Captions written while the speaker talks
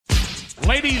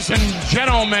Ladies and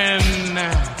gentlemen,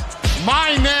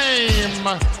 my name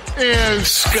is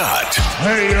Scott.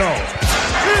 Hey, yo.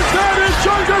 Is that his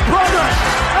younger brother?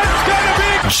 It's gonna be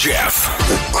Jeff.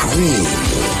 The cream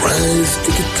will rise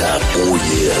to the top, oh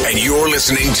yeah. And you're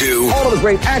listening to all of the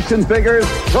great action figures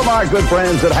from our good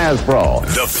friends at Hasbro.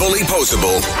 The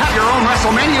Fullyposeable. Have your own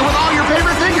WrestleMania with all your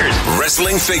favorite figures.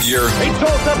 Wrestling figure. Each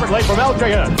sold separately from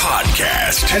LJN.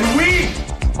 Podcast. And we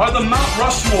are the Mount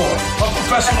Rushmore of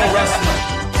professional wrestling.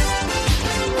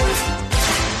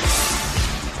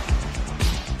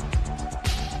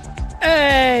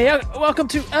 Hey, welcome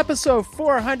to episode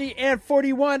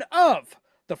 441 of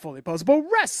the Fullyposeable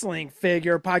Wrestling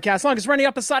Figure Podcast, longest running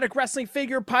episodic wrestling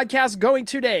figure podcast going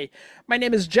today. My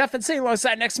name is Jeff, and sitting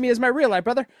alongside next to me is my real life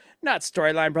brother, not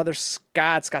storyline brother,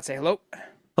 Scott. Scott, say hello.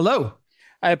 Hello.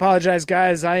 I apologize,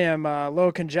 guys. I am a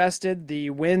little congested. The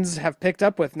winds have picked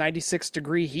up with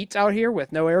 96-degree heat out here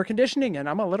with no air conditioning, and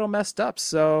I'm a little messed up,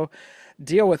 so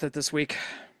deal with it this week.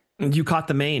 You caught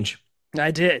the mange.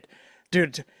 I did.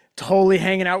 Dude, totally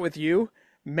hanging out with you.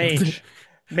 Mange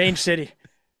City.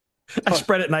 I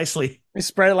spread it nicely. We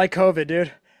spread it like COVID,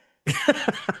 dude.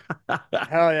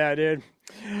 Hell yeah, dude.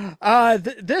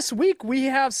 This week we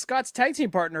have Scott's tag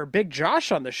team partner, Big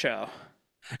Josh, on the show.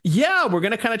 Yeah, we're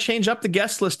going to kind of change up the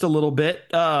guest list a little bit.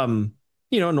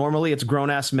 Normally it's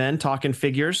grown-ass men talking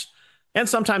figures and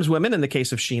sometimes women in the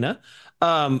case of Sheena.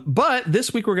 But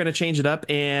this week we're going to change it up,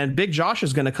 and Big Josh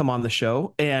is going to come on the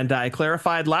show. And I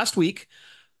clarified last week,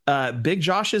 Big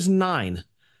Josh is 9.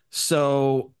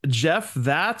 So Jeff,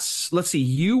 let's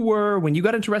see, when you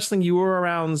got into wrestling, you were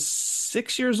around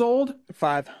 6 years old?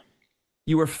 5.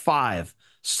 You were 5.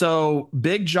 So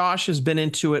Big Josh has been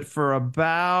into it for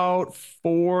about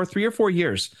 3 or 4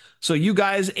 years. So you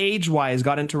guys age-wise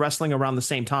got into wrestling around the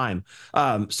same time.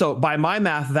 So by my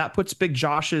math, that puts Big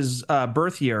Josh's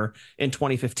birth year in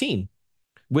 2015,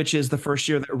 which is the first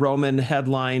year that Roman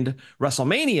headlined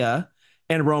WrestleMania,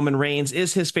 and Roman Reigns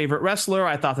is his favorite wrestler.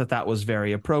 I thought that was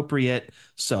very appropriate.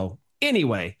 So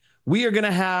anyway, we are going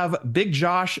to have Big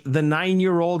Josh, the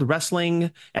 9-year-old wrestling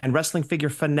and wrestling figure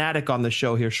fanatic, on the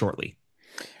show here shortly.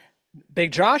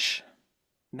 Big Josh,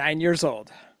 9 years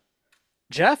old.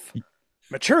 Jeff,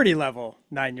 maturity level,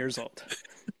 9 years old.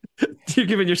 You're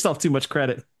giving yourself too much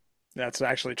credit. That's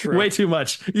actually true. Way too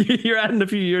much. You're adding a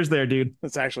few years there, dude.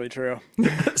 That's actually true.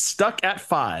 Stuck at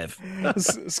 5.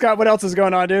 Scott, what else is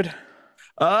going on, dude?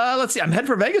 Let's see. I'm heading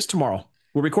for Vegas tomorrow.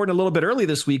 We're recording a little bit early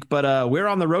this week, but we're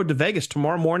on the road to Vegas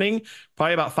tomorrow morning,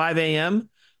 probably about 5 a.m.,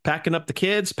 packing up the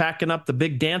kids, packing up the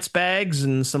big dance bags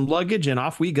and some luggage, and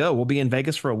off we go. We'll be in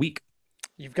Vegas for a week.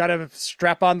 You've got to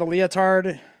strap on the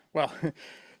leotard. Well,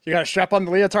 you got to strap on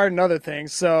the leotard and other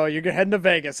things. So you're heading to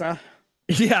Vegas, huh?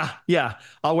 Yeah.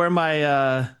 I'll wear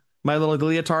my my little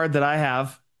leotard that I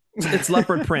have. It's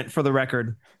leopard print for the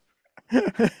record.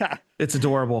 It's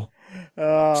adorable. It's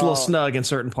a little snug in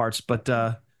certain parts, but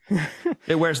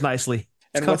it wears nicely.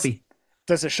 It's comfy.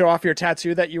 Does it show off your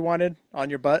tattoo that you wanted on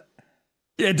your butt?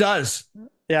 It does.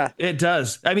 Yeah, it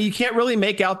does. I mean, you can't really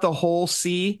make out the whole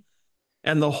C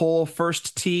and the whole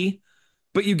first T,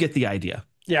 but you get the idea.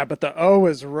 Yeah, but the O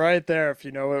is right there, if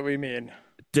you know what we mean.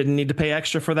 Didn't need to pay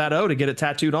extra for that O to get it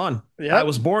tattooed on. Yep. I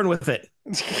was born with it.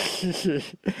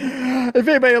 If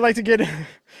anybody would like to get,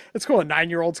 it's cool. A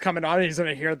 9-year-old's coming on and he's going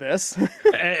to hear this.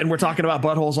 And we're talking about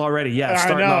buttholes already. Yeah,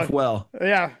 starting off well.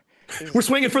 Yeah. We're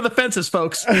swinging for the fences,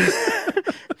 folks.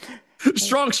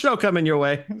 Strong show coming your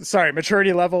way. Sorry,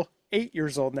 maturity level, 8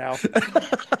 years old now.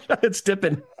 It's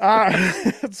dipping.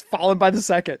 It's falling by the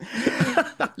second.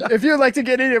 If you'd like to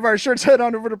get any of our shirts, head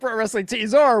on over to Pro Wrestling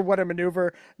Tees or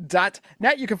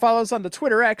whatamaneuver.net. You can follow us on the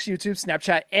Twitter, X, YouTube,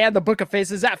 Snapchat, and the Book of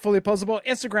Faces at Fullyposeable,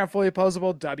 Instagram,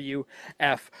 Fullyposeable,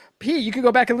 WFP. You can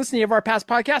go back and listen to any of our past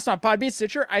podcasts on Podbean,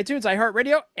 Stitcher, iTunes,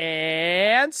 iHeartRadio,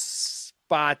 and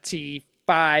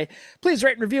Spotify. Please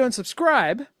rate and review and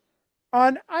subscribe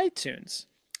on iTunes.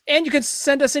 And you can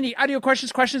send us any audio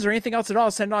questions, or anything else at all.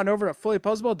 Send on over to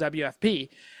fullyposeablewfp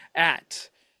at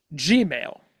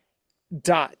gmail.com.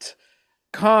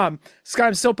 Scott,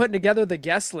 I'm still putting together the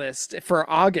guest list for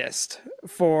August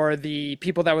for the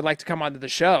people that would like to come onto the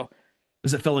show.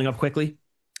 Is it filling up quickly?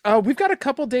 We've got a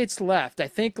couple dates left. I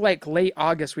think like late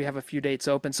August, we have a few dates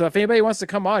open. So if anybody wants to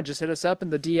come on, just hit us up in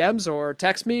the DMs or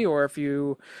text me, or if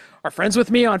you are friends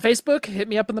with me on Facebook, hit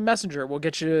me up in the messenger. We'll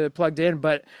get you plugged in.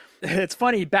 But it's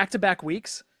funny, back-to-back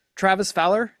weeks, Travis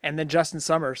Fowler and then Justin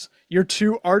Summers, your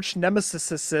two arch nemesis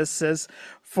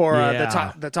for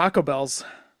the Taco Bells.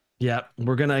 Yeah,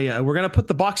 we're gonna put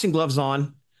the boxing gloves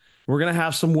on. We're gonna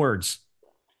have some words,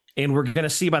 and we're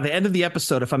gonna see by the end of the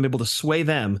episode if I'm able to sway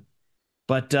them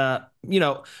But,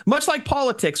 much like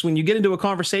politics, when you get into a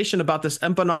conversation about this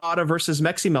empanada versus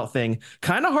Meximelt thing,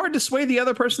 kind of hard to sway the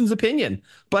other person's opinion.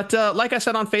 But like I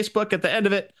said on Facebook, at the end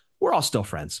of it, we're all still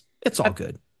friends. It's all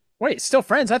good. Wait, still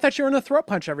friends? I thought you were going to throat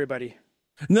punch everybody.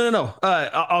 No.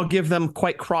 I'll give them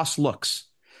quite cross looks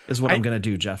is what I'm going to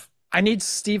do, Jeff. I need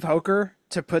Steve Hoker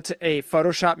to put a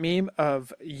Photoshop meme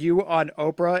of you on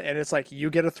Oprah, and it's like you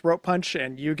get a throat punch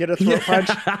and you get a throat punch.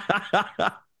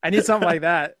 I need something like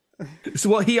that. So,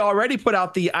 well, he already put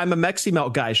out the I'm a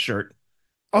Meximelt guy shirt.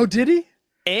 Oh, did he?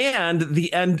 And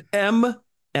the M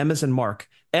as in Mark,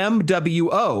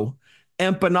 MWO,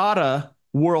 Empanada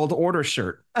World Order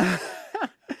shirt.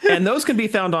 And those can be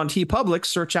found on TeePublic.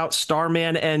 Search out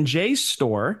Starman NJ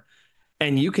store,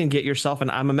 and you can get yourself an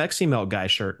I'm a Meximelt guy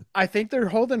shirt. I think they're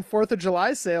holding 4th of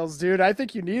July sales, dude. I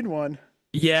think you need one.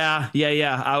 Yeah.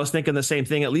 I was thinking the same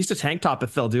thing. At least a tank top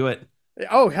if they'll do it.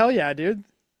 Oh, hell yeah, dude.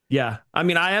 Yeah, I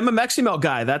mean, I am a Meximelt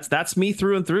guy. That's me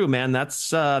through and through, man.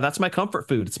 That's my comfort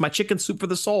food. It's my chicken soup for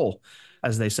the soul,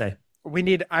 as they say.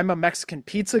 I'm a Mexican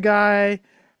pizza guy.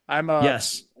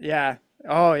 Yes. Yeah.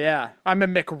 Oh yeah. I'm a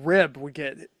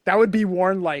McRib. That would be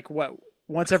worn like what,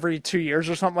 once every 2 years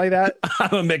or something like that.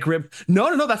 I'm a McRib.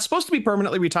 No. That's supposed to be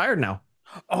permanently retired now.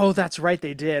 Oh, that's right.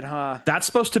 They did, huh? That's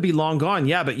supposed to be long gone.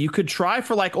 Yeah, but you could try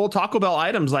for like old Taco Bell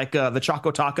items like the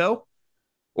Choco Taco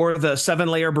or the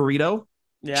 7-layer burrito.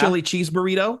 Yeah. Chili cheese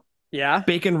burrito,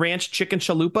 bacon ranch chicken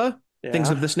chalupa,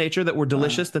 things of this nature that were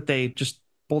delicious that they just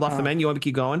pulled off the menu. You want to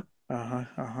keep going? The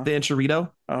enchilito.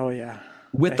 Oh yeah,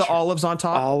 with the olives on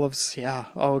top. Olives, yeah.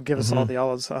 Oh, give us all the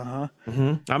olives. I'm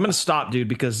gonna stop, dude,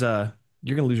 because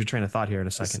you're gonna lose your train of thought here in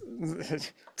a second.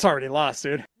 It's already lost,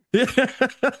 dude.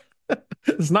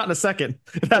 It's not in a second.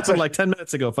 That's like 10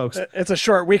 minutes ago, folks. It's a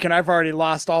short week, and I've already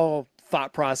lost all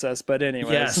thought process. But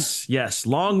anyways, yes,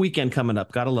 long weekend coming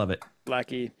up. Gotta love it.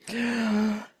 Lucky.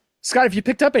 Scott, have you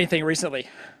picked up anything recently?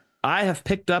 I have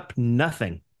picked up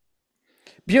nothing.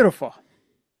 Beautiful.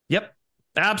 Yep,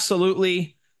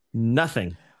 absolutely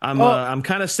nothing. I'm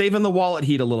kind of saving the wallet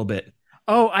heat a little bit.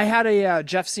 Oh, I had a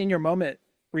Jeff Senior moment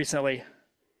recently.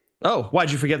 Oh,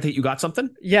 why'd you forget that you got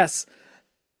something? Yes,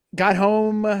 got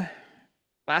home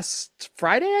last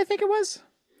Friday, I think it was.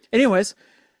 Anyways,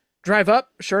 drive up,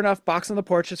 sure enough, box on the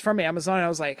porch. It's from Amazon. I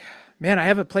was like, man, I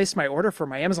haven't placed my order for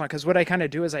my Amazon, because what I kind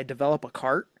of do is I develop a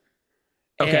cart.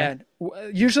 Okay. And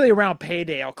usually around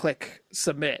payday, I'll click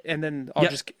submit, and then I'll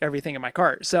just get everything in my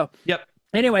cart. So,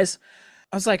 anyways,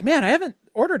 I was like, man, I haven't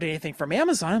ordered anything from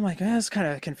Amazon. I'm like, that's kind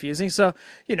of confusing. So,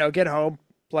 get home,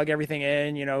 plug everything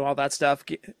in, all that stuff,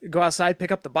 go outside,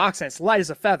 pick up the box, and it's light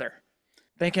as a feather.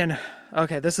 Thinking,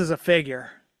 okay, this is a figure.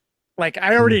 Like,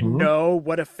 I already know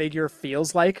what a figure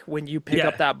feels like when you pick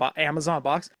up that Amazon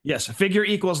box. Yes, a figure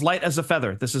equals light as a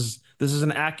feather. This is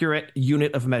an accurate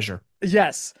unit of measure.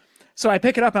 Yes. So I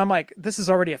pick it up and I'm like, this is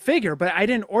already a figure, but I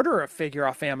didn't order a figure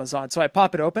off Amazon. So I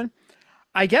pop it open.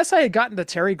 I guess I had gotten the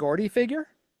Terry Gordy figure,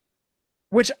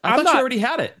 which I thought you already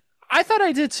had it. I thought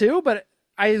I did too, but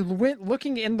I went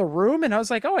looking in the room and I was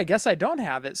like, oh, I guess I don't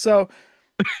have it. So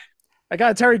I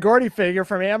got a Terry Gordy figure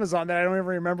from Amazon that I don't even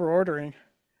remember ordering.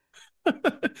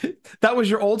 That was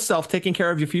your old self taking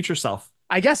care of your future self.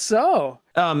 I guess so.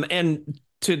 And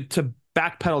to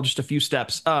backpedal just a few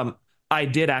steps, I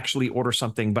did actually order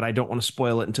something, but I don't want to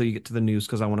spoil it until you get to the news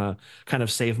because I want to kind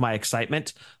of save my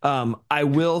excitement. I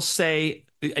will say,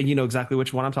 you know exactly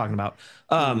which one I'm talking about.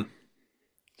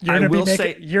 You're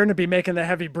going to be making the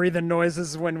heavy breathing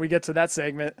noises when we get to that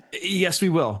segment. Yes, we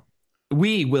will.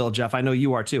 We will, Jeff. I know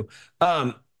you are too.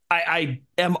 I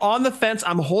am on the fence.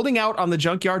 I'm holding out on the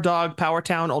Junkyard Dog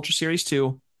Powertown Ultra Series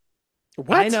 2.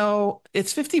 What? I know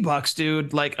it's $50,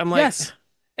 dude. Like, I'm like, yes.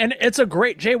 And it's a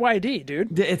great JYD,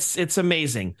 dude. It's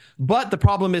amazing. But the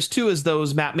problem is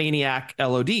those Matt Maniac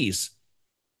LODs.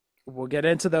 We'll get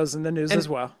into those in the news as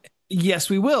well. Yes,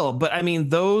 we will. But I mean,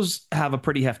 those have a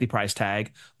pretty hefty price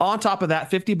tag. On top of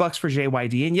that, $50 for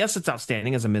JYD. And yes, it's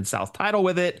outstanding as a Mid-South title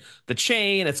with it. The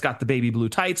chain, it's got the baby blue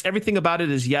tights. Everything about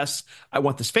it is, yes, I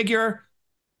want this figure.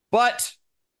 But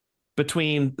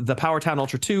between the Powertown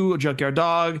Ultra 2, Junkyard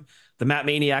Dog, the Matt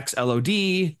Maniacs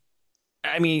LOD,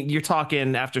 I mean, you're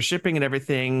talking after shipping and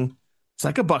everything, it's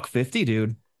like $150,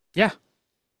 dude. Yeah.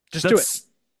 Just do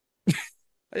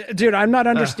it. Dude, I'm not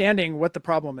understanding what the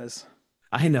problem is.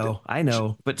 I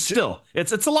know, but still,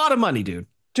 it's a lot of money, dude.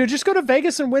 Dude, just go to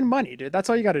Vegas and win money, dude. That's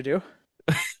all you got to do.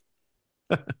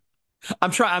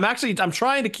 I'm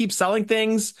trying to keep selling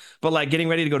things, but like getting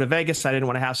ready to go to Vegas, I didn't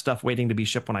want to have stuff waiting to be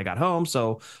shipped when I got home.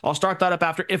 So I'll start that up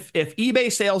after. If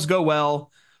eBay sales go well,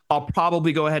 I'll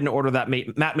probably go ahead and order that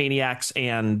Matt Maniacs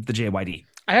and the JYD.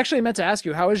 I actually meant to ask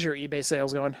you, how is your eBay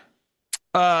sales going?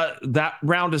 That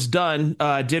round is done.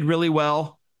 Did really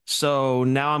well. So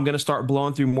now I'm going to start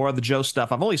blowing through more of the Joe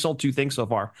stuff. I've only sold 2 things so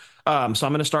far. So I'm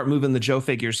going to start moving the Joe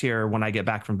figures here when I get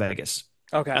back from Vegas.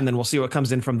 Okay. And then we'll see what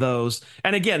comes in from those.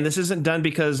 And again, this isn't done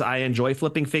because I enjoy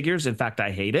flipping figures. In fact,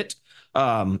 I hate it.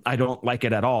 I don't like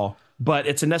it at all. But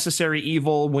it's a necessary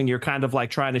evil when you're kind of like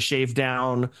trying to shave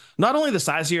down not only the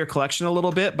size of your collection a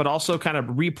little bit, but also kind of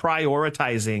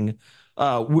reprioritizing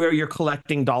where your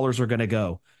collecting dollars are going to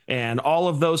go. And all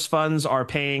of those funds are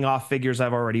paying off figures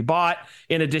I've already bought,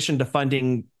 in addition to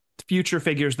funding future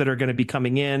figures that are going to be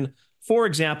coming in. For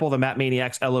example, the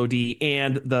Maniacs LOD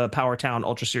and the Powertown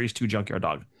Ultra Series 2 Junkyard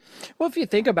Dog. Well, if you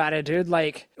think about it, dude,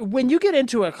 like when you get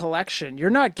into a collection, you're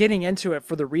not getting into it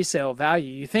for the resale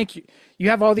value. You think you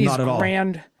have all these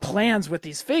grand plans with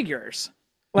these figures.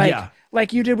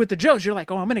 Like you did with the Joes. You're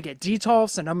like, oh, I'm going to get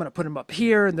Detolfs and I'm going to put them up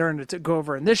here and they're going to go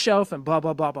over in this shelf and blah,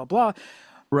 blah, blah, blah, blah.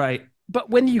 Right. But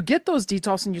when you get those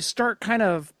Detolfs and you start kind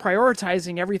of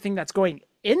prioritizing everything that's going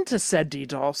into said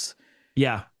Detolfs.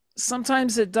 Yeah.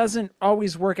 Sometimes it doesn't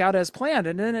always work out as planned.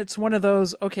 And then it's one of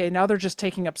those, okay, now they're just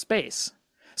taking up space.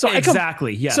 So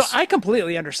exactly. Yes. So I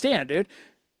completely understand, dude.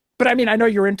 But I mean, I know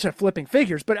you're into flipping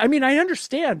figures, but I mean, I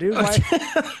understand, dude. Why...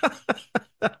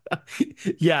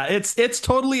 Yeah, it's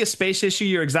totally a space issue.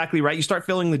 You're exactly right. You start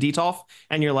filling the Detolf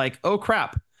and you're like, oh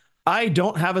crap, I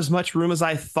don't have as much room as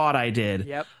I thought I did.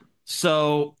 Yep.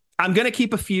 So I'm going to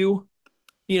keep a few,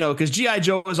 because G.I.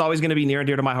 Joe is always going to be near and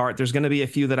dear to my heart. There's going to be a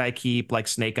few that I keep, like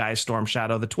Snake Eyes, Storm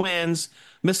Shadow, the twins,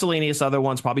 miscellaneous other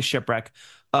ones, probably Shipwreck.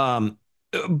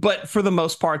 But for the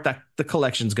most part, that the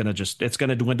collection's going to it's going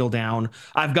to dwindle down.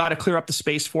 I've got to clear up the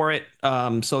space for it.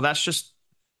 So that's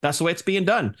the way it's being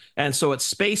done. And so it's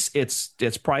space. It's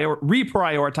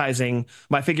reprioritizing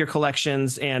my figure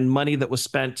collections and money that was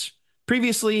spent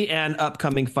previously and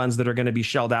upcoming funds that are going to be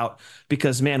shelled out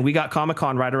because, man, we got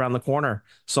Comic-Con right around the corner.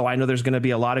 So I know there's going to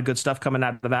be a lot of good stuff coming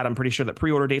out of that. I'm pretty sure that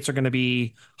pre-order dates are going to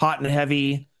be hot and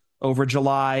heavy over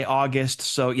July, August.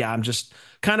 So yeah, I'm just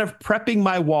kind of prepping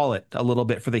my wallet a little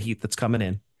bit for the heat that's coming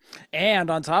in. And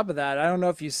on top of that, I don't know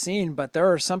if you've seen, but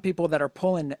there are some people that are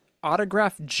pulling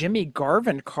autographed Jimmy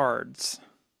Garvin cards.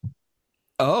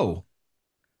 Oh,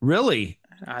 really?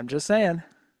 I'm just saying.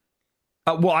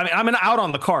 Well, I mean, I'm out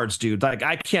on the cards, dude. Like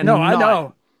I can't. No, I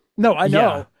know.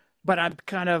 Yeah. But I'm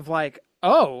kind of like,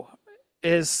 oh,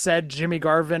 is said Jimmy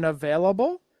Garvin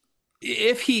available?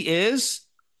 If he is,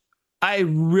 I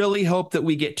really hope that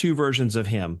we get 2 versions of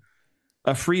him,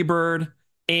 a Freebird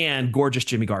and gorgeous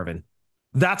Jimmy Garvin.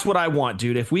 That's what I want,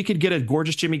 dude. If we could get a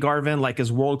gorgeous Jimmy Garvin, like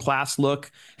his world-class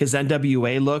look, his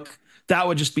NWA look, that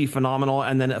would just be phenomenal.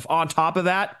 And then if on top of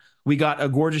that, we got a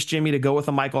gorgeous Jimmy to go with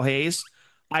a Michael Hayes,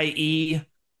 i.e.,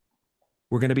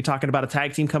 we're going to be talking about a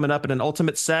tag team coming up in an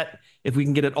ultimate set. If we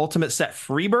can get an ultimate set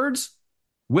Freebirds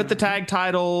with the tag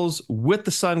titles, with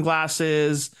the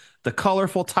sunglasses, the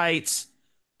colorful tights,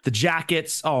 the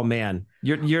jackets. Oh man,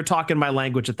 you're talking my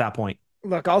language at that point.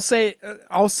 Look, I'll say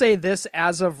this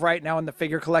as of right now in the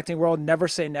figure collecting world, never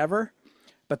say never,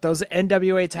 but those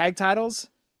NWA tag titles,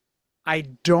 I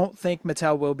don't think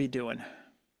Mattel will be doing.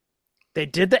 They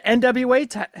did the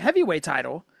NWA heavyweight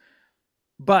title,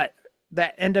 but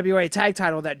that NWA tag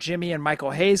title that Jimmy and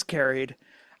Michael Hayes carried,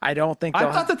 I don't think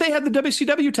I thought that they had the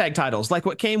WCW tag titles, like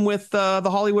what came with the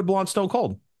Hollywood Blonde Stone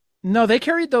Cold. No, they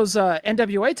carried those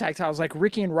NWA tag titles like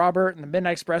Ricky and Robert and the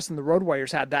Midnight Express and the Road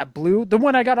Warriors had that blue, the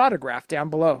one I got autographed down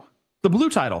below. The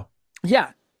blue title.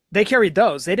 Yeah, they carried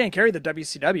those. They didn't carry the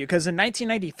WCW because in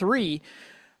 1993,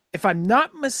 if I'm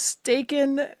not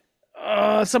mistaken,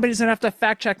 somebody's going to have to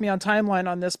fact check me on timeline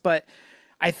on this, but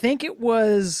I think it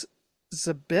was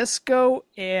Zbyszko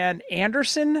and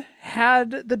Anderson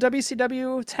had the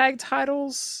WCW tag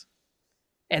titles,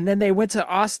 and then they went to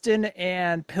Austin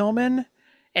and Pillman.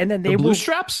 And then they blue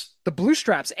straps,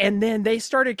 and then they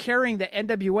started carrying the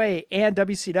NWA and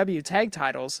WCW tag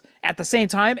titles at the same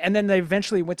time. And then they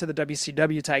eventually went to the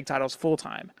WCW tag titles full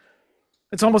time.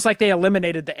 It's almost like they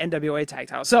eliminated the NWA tag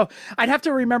titles. So I'd have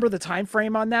to remember the time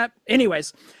frame on that.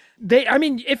 Anyways,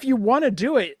 if you want to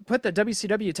do it, put the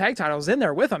WCW tag titles in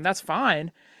there with them. That's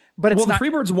fine. But it's the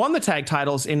Freebirds won the tag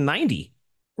titles in 90.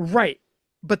 Right.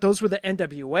 But those were the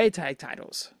NWA tag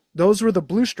titles. Those were the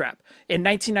blue strap. In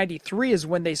 1993 is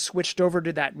when they switched over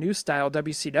to that new style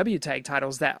WCW tag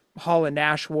titles that Hall and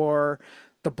Nash wore,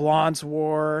 the Blondes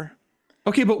wore.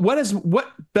 Okay, but what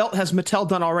belt has Mattel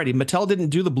done already? Mattel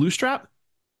didn't do the blue strap?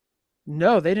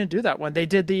 No, they didn't do that one. They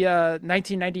did the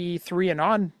 1993 and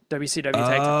on WCW tag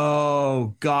titles.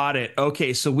 Oh, got it.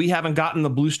 Okay, so we haven't gotten the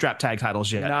blue strap tag titles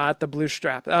yet. Not the blue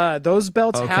strap. Those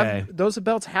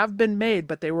belts have been made,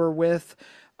 but they were with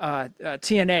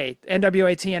TNA,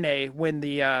 NWA TNA, when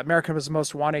the American was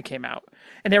Most Wanted came out,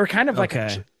 and they were kind of like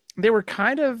they were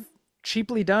kind of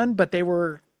cheaply done, but they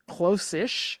were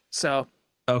close-ish. So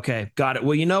okay, got it.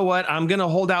 Well, you know what? I'm gonna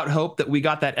hold out hope that we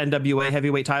got that NWA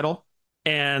heavyweight title,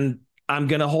 and I'm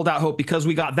gonna hold out hope because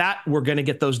we got that. We're gonna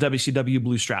get those WCW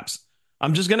blue straps.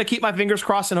 I'm just gonna keep my fingers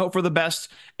crossed and hope for the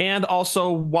best. And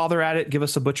also, while they're at it, give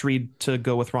us a Butch Reed to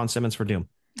go with Ron Simmons for Doom.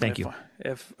 Thank you.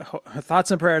 If thoughts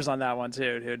and prayers on that one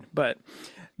too, dude. But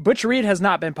Butch Reed has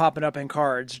not been popping up in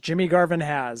cards. Jimmy Garvin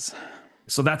has.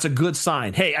 So that's a good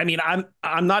sign. Hey, I mean,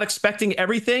 I'm not expecting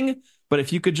everything, but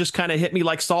if you could just kind of hit me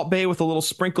like Salt Bay with a little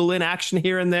sprinkle in action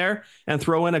here and there and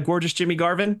throw in a gorgeous Jimmy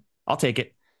Garvin, I'll take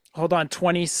it. Hold on,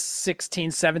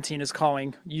 2016-17 is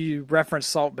calling. You referenced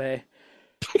Salt Bay.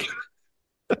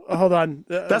 Hold on.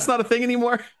 That's not a thing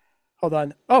anymore. Hold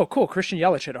on. Oh, cool. Christian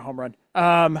Yelich hit a home run.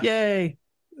 Yay.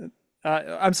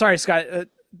 I'm sorry, Scott.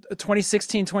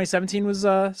 2016-2017 was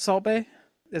Salt Bay.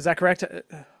 Is that correct?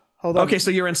 Hold on. Okay, so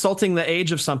you're insulting the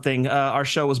age of something. Our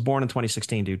show was born in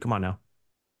 2016, dude. Come on now.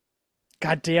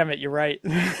 God damn it, you're right.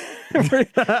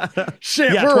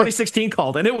 Shit. Yeah, 2016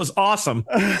 called, and it was awesome.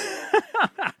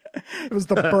 It was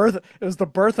the birth. It was the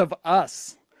birth of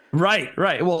us. Right.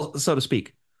 Well, so to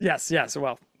speak. Yes.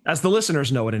 Well, as the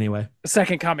listeners know it anyway.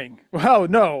 Second coming. Oh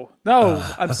no.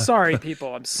 I'm sorry,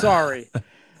 people. I'm sorry.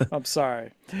 All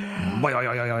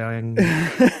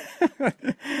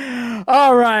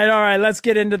right. Let's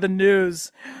get into the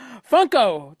news.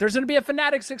 Funko. There's going to be a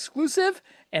Fanatics exclusive,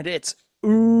 and it's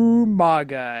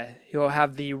Umaga. He'll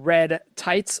have the red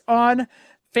tights on.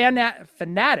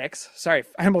 Fanatics. Sorry,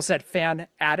 I almost said Fan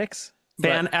Addicts.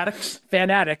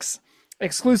 Fanatics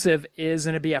exclusive is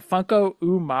going to be a Funko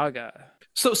Umaga.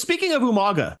 So speaking of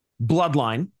Umaga,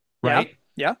 Bloodline, right?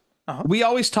 Yeah. Uh-huh. We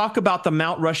always talk about the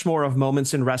Mount Rushmore of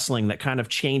moments in wrestling that kind of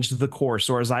changed the course,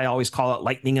 or as I always call it,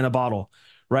 lightning in a bottle,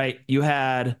 right? You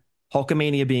had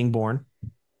Hulkamania being born,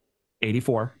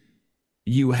 84.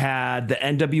 You had the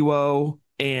NWO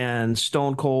and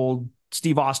Stone Cold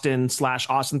Steve Austin /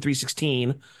 Austin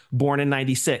 316 born in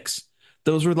 96.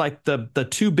 Those were like the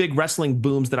two big wrestling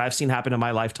booms that I've seen happen in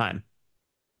my lifetime.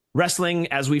 Wrestling,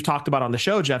 as we've talked about on the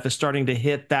show, Jeff, is starting to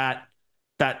hit that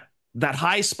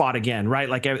high spot again, right?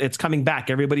 Like it's coming back.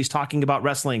 Everybody's talking about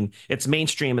wrestling. It's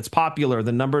mainstream. It's popular.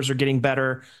 The numbers are getting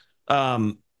better.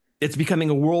 It's becoming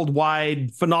a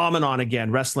worldwide phenomenon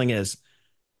again. Wrestling is.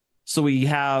 So we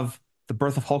have the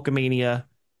birth of Hulkamania,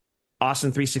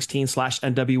 Austin 316 /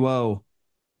 NWO.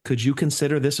 Could you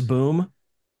consider this boom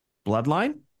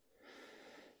Bloodline?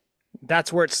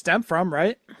 That's where it stemmed from,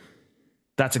 right?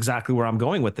 That's exactly where I'm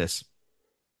going with this.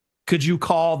 Could you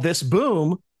call this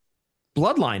boom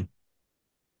Bloodline?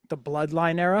 The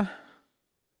Bloodline era?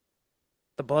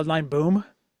 The Bloodline boom?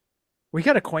 We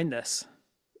got to coin this.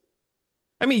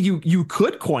 I mean, you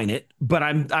could coin it, but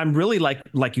I'm really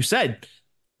like you said,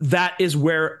 that is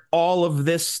where all of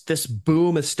this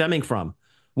boom is stemming from.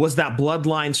 Was that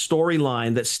Bloodline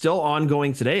storyline that's still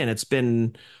ongoing today, and it's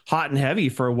been hot and heavy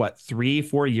for what,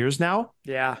 3-4 years now?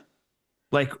 Yeah.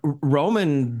 Like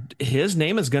Roman, his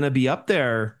name is going to be up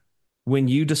there when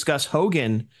you discuss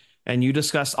Hogan and you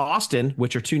discuss Austin,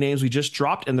 which are two names we just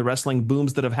dropped in the wrestling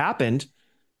booms that have happened.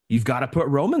 You've got to put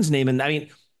Roman's name in. I mean,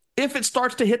 if it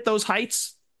starts to hit those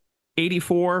heights,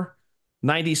 84,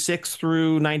 96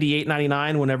 through 98,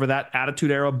 99, whenever that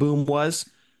Attitude Era boom was,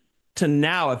 to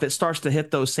now, if it starts to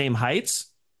hit those same heights,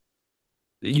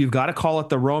 you've got to call it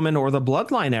the Roman or the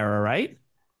Bloodline era, right?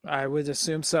 I would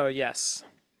assume so, yes.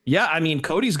 Yeah, I mean,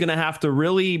 Cody's going to have to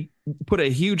really put a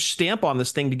huge stamp on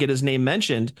this thing to get his name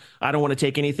mentioned. I don't want to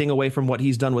take anything away from what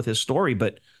he's done with his story,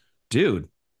 but dude,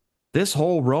 this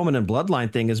whole Roman and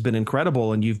Bloodline thing has been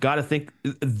incredible, and you've got to think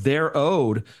they're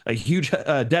owed a huge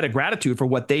debt of gratitude for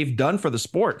what they've done for the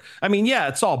sport. I mean, yeah,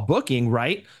 it's all booking,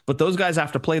 right? But those guys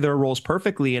have to play their roles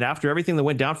perfectly, and after everything that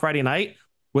went down Friday night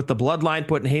with the Bloodline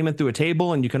putting Heyman through a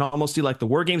table, and you can almost see like the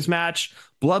War Games match,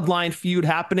 Bloodline feud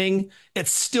happening,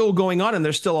 it's still going on, and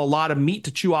there's still a lot of meat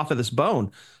to chew off of this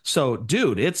bone. So,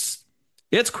 dude, it's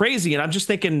crazy. And I'm just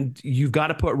thinking you've got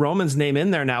to put Roman's name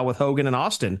in there now with Hogan and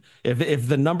Austin. If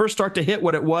the numbers start to hit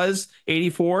what it was,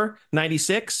 84,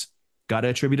 96, got to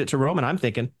attribute it to Roman, I'm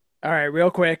thinking. All right, real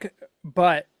quick.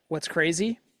 But what's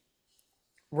crazy?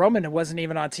 Roman wasn't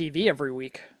even on TV every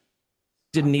week.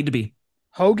 Didn't need to be.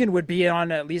 Hogan would be on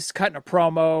at least cutting a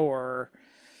promo or,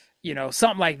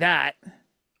 something like that.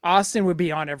 Austin would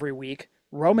be on every week.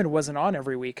 Roman wasn't on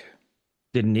every week.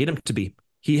 Didn't need him to be.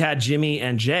 He had Jimmy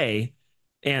and Jay.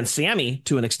 and Sammy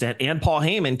to an extent, and Paul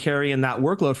Heyman carrying that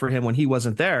workload for him when he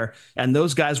wasn't there. And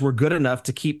those guys were good enough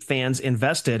to keep fans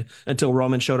invested until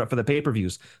Roman showed up for the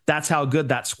pay-per-views. That's how good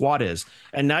that squad is.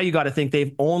 And now you got to think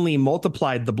they've only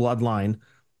multiplied the bloodline,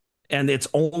 and it's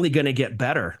only going to get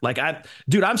better. Like,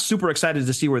 I'm super excited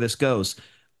to see where this goes.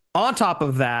 On top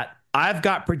of that, I've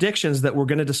got predictions that we're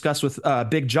going to discuss with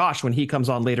Big Josh when he comes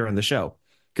on later in the show,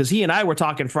 because he and I were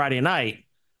talking Friday night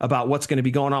about what's going to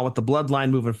be going on with the bloodline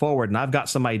moving forward. And I've got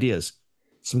some ideas,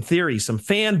 some theories, some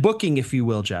fan booking, if you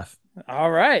will, Jeff.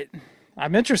 All right.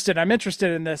 I'm interested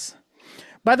in this.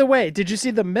 By the way, did you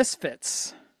see the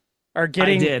Misfits are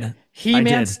getting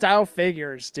He-Man style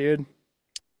figures, dude?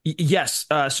 Yes.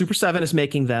 Super 7 is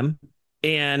making them.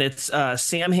 And it's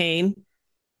Sam Hain,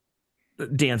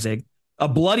 Danzig, a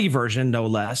bloody version, no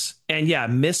less. And yeah,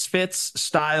 Misfits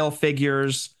style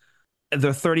figures. They're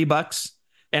 $30.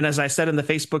 And as I said in the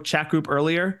Facebook chat group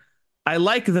earlier, I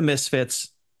like the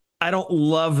Misfits. I don't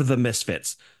love the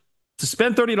Misfits. To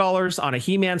spend $30 on a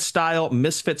He-Man style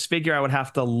Misfits figure, I would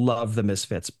have to love the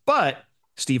Misfits. But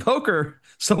Steve Hoker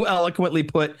so eloquently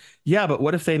put, yeah, but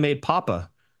what if they made Papa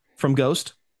from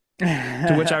Ghost?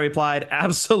 To which I replied,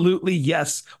 absolutely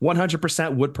yes,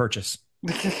 100% would purchase.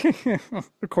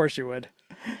 Of course you would.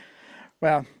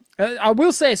 Well, I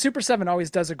will say Super 7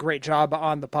 always does a great job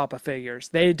on the Papa figures.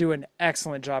 They do an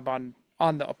excellent job on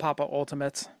the Papa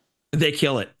Ultimates. They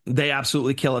kill it. They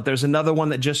absolutely kill it. There's another one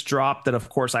that just dropped that, of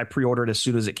course, I pre-ordered as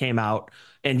soon as it came out.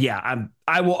 And yeah,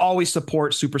 I will always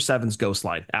support Super 7's Ghost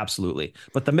line. Absolutely.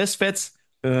 But the Misfits,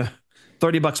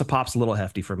 $30 a pop's a little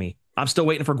hefty for me. I'm still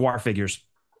waiting for Guar figures.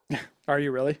 Are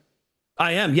you really?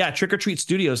 I am. Yeah. Trick or Treat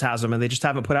Studios has them, and they just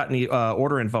haven't put out any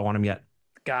order info on them yet.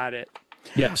 Got it.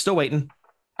 Yeah. Still waiting.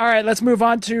 All right, let's move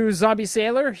on to Zombie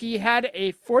Sailor. He had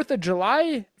a 4th of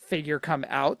July figure come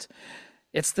out.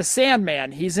 It's the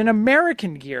Sandman. He's in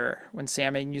American gear when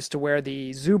Sandman used to wear the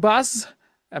Zubaz,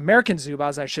 American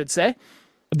Zubaz, I should say.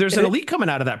 There's an Elite coming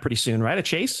out of that pretty soon, right? A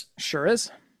Chase? Sure is.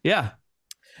 Yeah.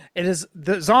 It is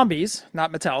the Zombies,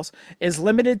 not Mattel's, is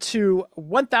limited to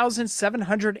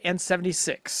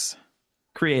 1,776.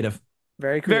 Creative.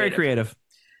 Very creative. Very creative.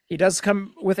 He does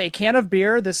come with a can of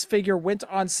beer. This figure went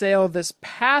on sale this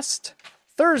past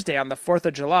Thursday on the 4th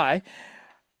of July.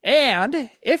 And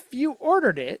if you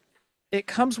ordered it, it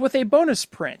comes with a bonus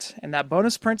print. And that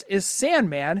bonus print is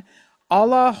Sandman a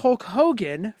la Hulk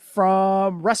Hogan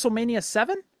from WrestleMania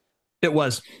 7. It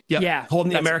was. Yep. Yeah.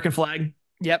 Holding the American flag.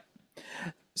 Yep.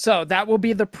 So that will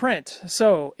be the print.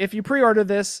 So if you pre-order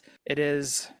this, it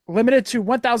is limited to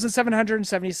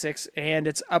 1,776 and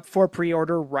it's up for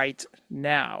pre-order right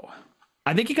now.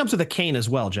 I think he comes with a cane as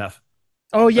well, Jeff.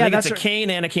 Oh yeah, that's a cane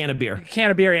and a can of beer. Can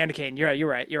of beer and a cane. You're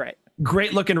right.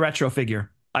 Great looking retro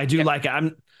figure. I do like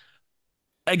it.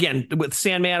 Again, with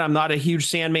Sandman, I'm not a huge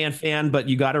Sandman fan, but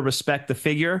you got to respect the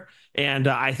figure. And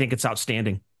I think it's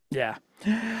outstanding. Yeah.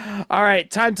 All right,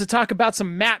 time to talk about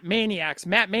some Matt Maniacs.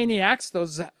 Matt Maniacs,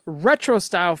 those retro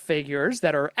style figures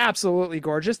that are absolutely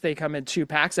gorgeous. They come in 2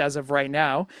 packs as of right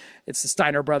now. It's the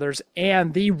Steiner Brothers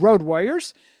and the Road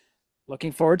Warriors.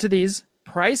 Looking forward to these.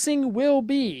 Pricing will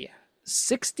be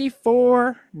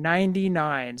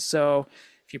 $64.99. So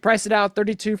if you price it out,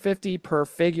 $32.50 per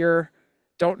figure.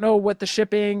 Don't know what the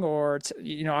shipping or,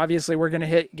 obviously we're going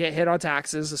to get hit on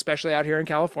taxes, especially out here in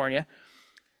California.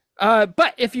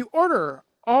 But if you order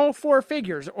all 4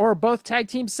 figures or both tag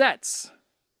team sets,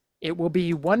 it will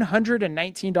be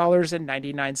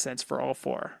 $119.99 for all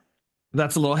 4.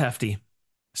 That's a little hefty.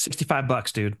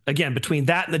 $65, dude. Again, between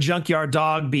that and the Junkyard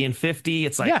Dog being 50,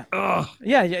 it's like, yeah. Ugh.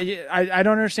 Yeah. I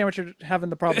don't understand what you're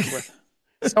having the problems with.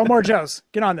 Sell more Joes.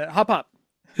 Get on that. Hop up.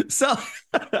 So,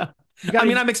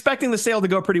 I'm expecting the sale to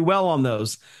go pretty well on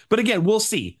those. But again, we'll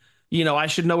see. I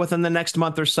should know within the next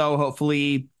month or so.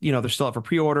 Hopefully, they're still up for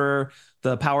pre-order.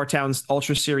 The Powertown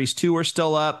Ultra Series 2 are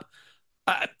still up.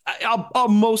 I'll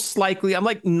most likely, I'm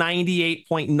like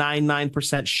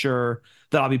 98.99% sure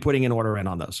that I'll be putting an order in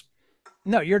on those.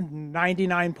 No, you're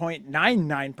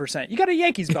 99.99%. You got a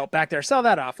Yankees belt back there. Sell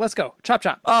that off. Let's go. Chop,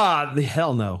 chop. The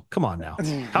hell no. Come on now.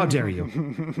 How dare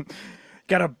you?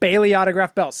 Got a Bailey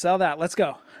autograph belt. Sell that. Let's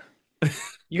go.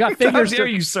 You got figures. How dare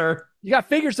you, sir? You got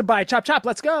figures to buy. Chop, chop.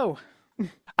 Let's go.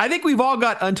 I think we've all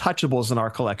got untouchables in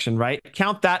our collection, right?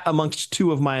 Count that amongst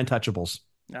 2 of my untouchables.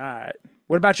 All right.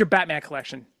 What about your Batman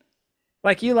collection?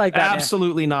 You like Batman?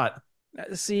 Absolutely not.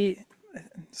 See,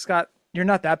 Scott, you're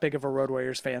not that big of a Road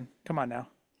Warriors fan. Come on now.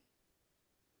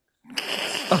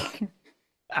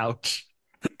 Ouch.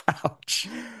 Ouch.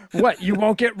 What? You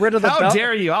won't get rid of the belt? How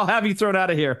dare you? I'll have you thrown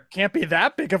out of here. Can't be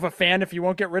that big of a fan if you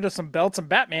won't get rid of some belts and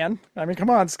Batman. I mean, come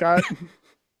on, Scott.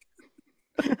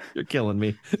 You're killing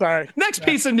me. Sorry. Next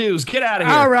piece of news. Get out of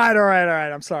here. All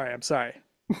right. I'm sorry.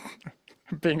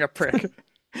 I'm being a prick.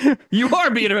 You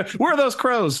are being a... Where are those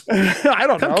crows? I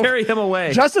don't know. Come carry him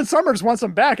away. Justin Summers wants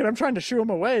him back, and I'm trying to shoo him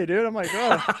away, dude. I'm like,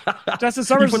 oh. Justin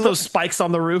Summers. You put those spikes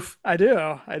on the roof? I do.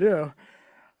 All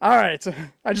right. So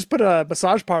I just put a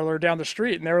massage parlor down the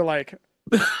street, and they were like,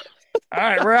 all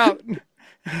right, we're out.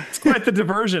 It's quite the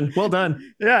diversion. Well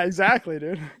done. Yeah, exactly,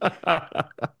 dude.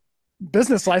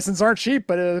 Business licenses aren't cheap,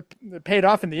 but it paid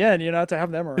off in the end, to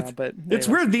have them around. But it's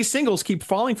weird. These singles keep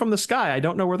falling from the sky. I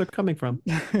don't know where they're coming from.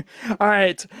 All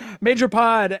right. Major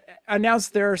Pod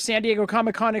announced their San Diego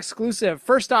Comic-Con exclusive.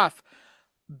 First off,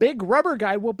 Big Rubber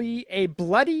Guy will be a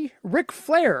bloody Ric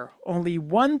Flair. Only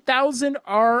 1,000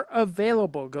 are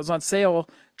available. Goes on sale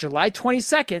July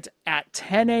 22nd at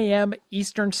 10 a.m.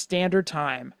 Eastern Standard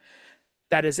Time.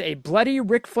 That is a bloody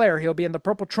Ric Flair. He'll be in the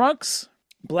purple trunks,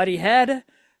 bloody head.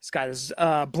 He's got his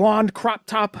blonde crop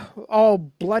top all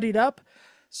bloodied up.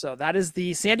 So that is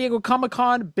the San Diego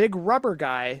Comic-Con Big Rubber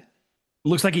Guy.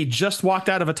 Looks like he just walked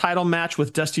out of a title match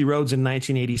with Dusty Rhodes in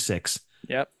 1986.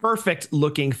 Yep. Perfect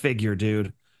looking figure,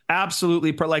 dude.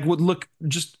 Absolutely. Would look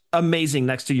just amazing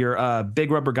next to your Big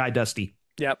Rubber Guy Dusty.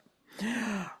 Yep.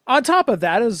 On top of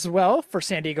that as well, for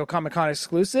San Diego Comic-Con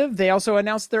exclusive, they also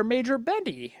announced their Major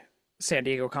Bendie San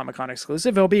Diego Comic-Con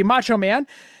exclusive. It'll be Macho Man.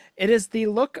 It is the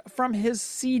look from his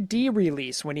CD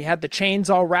release when he had the chains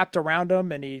all wrapped around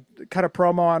him and he cut a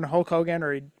promo on Hulk Hogan,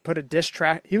 or he put a diss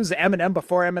track. He was Eminem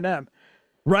before Eminem.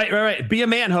 Right. Be a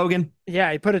man, Hogan.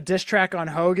 Yeah, he put a diss track on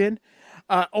Hogan.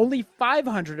 Only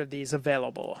 500 of these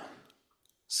available.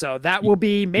 So that will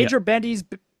be Major Bendie's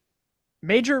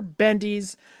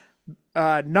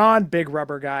non-Big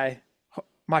Rubber Guy,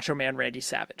 Macho Man Randy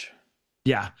Savage.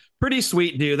 Yeah, pretty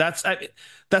sweet, dude.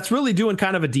 That's really doing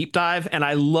kind of a deep dive, and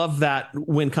I love that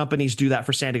when companies do that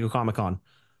for San Diego Comic-Con.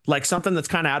 Like something that's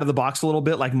kind of out of the box a little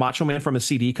bit, like Macho Man from a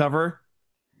CD cover.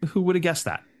 Who would have guessed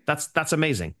that? That's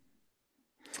amazing.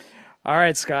 All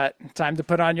right, Scott, time to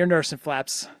put on your nursing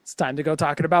flaps. It's time to go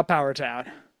talking about Powertown.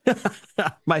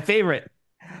 My favorite.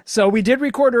 So we did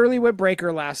record early with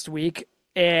Breaker last week,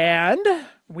 and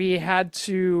we had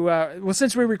to,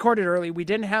 since we recorded early, we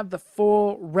didn't have the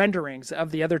full renderings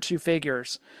of the other two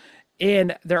figures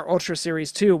in their Ultra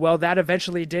Series 2. Well, that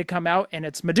eventually did come out, and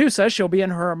it's Medusa. She'll be in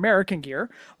her American gear.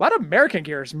 A lot of American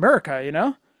gears, America,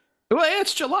 Well,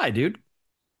 it's July, dude.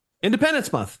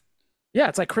 Independence Month. Yeah,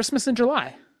 it's like Christmas in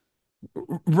July.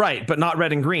 Right, but not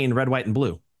red and green, red, white, and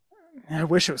blue. I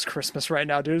wish it was Christmas right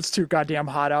now, dude. It's too goddamn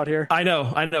hot out here. I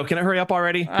know. Can it hurry up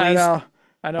already, please? I know.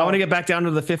 I want to get back down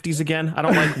to the 50s again. I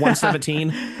don't like 117.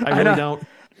 I really don't.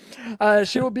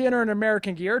 She will be in her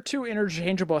American gear, 2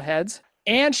 interchangeable heads,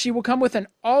 and she will come with an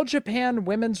All Japan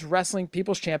Women's Wrestling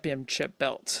People's Championship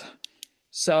belt.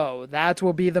 So that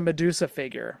will be the Medusa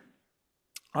figure.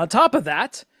 On top of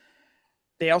that,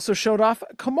 they also showed off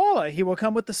Kamala. He will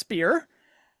come with the spear,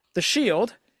 the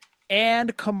shield,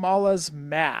 and Kamala's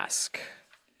mask.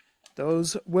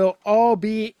 Those will all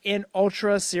be in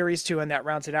Ultra Series 2, and that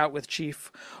rounds it out with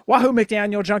Chief Wahoo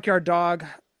McDaniel, Junkyard Dog,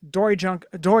 Dory Junk.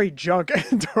 Dory's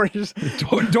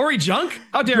Dory Junk?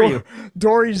 How dare you?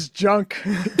 Dory's Junk.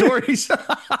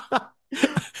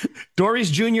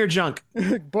 Dory's Junior Junk.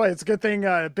 Boy, it's a good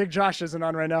thing Big Josh isn't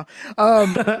on right now.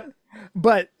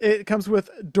 But it comes with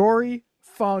Dory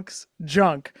Funk's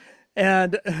Junk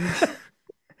and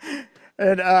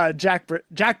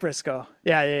Jack Briscoe.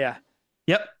 Yeah.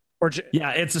 Yep.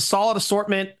 It's a solid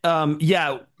assortment.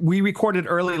 We recorded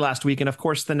early last week, and of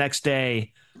course the next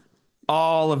day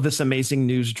all of this amazing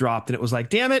news dropped, and it was like,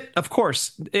 damn it, of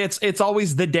course it's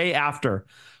always the day after.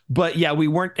 But yeah, we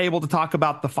weren't able to talk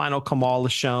about the final Kamala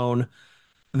shown.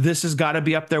 This has got to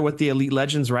be up there with the Elite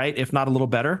Legends, right? If not a little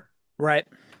better. Right.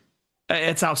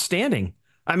 It's outstanding.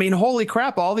 I mean, holy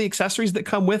crap, all the accessories that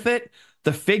come with it.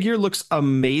 The figure looks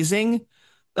amazing.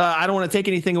 I don't want to take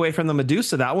anything away from the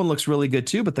Medusa. That one looks really good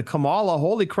too, but the Kamala,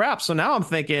 holy crap. So now I'm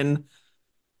thinking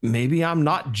maybe I'm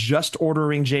not just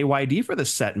ordering JYD for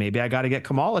this set. Maybe I got to get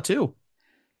Kamala too.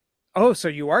 Oh, so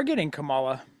you are getting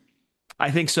Kamala. I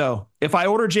think so. If I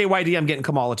order JYD, I'm getting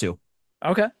Kamala too.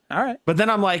 Okay. All right. But then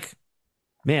I'm like,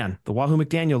 man, the Wahoo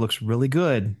McDaniel looks really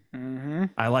good. Mm-hmm.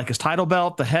 I like his title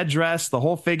belt, the headdress, the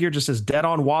whole figure just is dead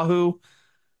on Wahoo.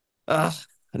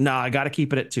 No, I got to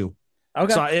keep it at 2.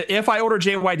 Okay. So if I order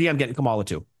JYD, I'm getting Kamala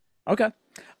too. Okay.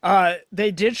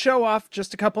 They did show off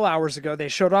just a couple hours ago. They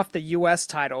showed off the U.S.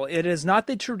 title. It is not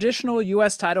the traditional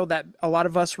U.S. title that a lot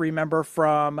of us remember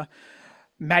from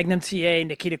Magnum TA,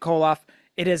 Nikita Koloff.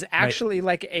 It is actually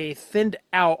like a thinned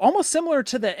out, almost similar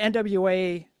to the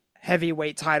NWA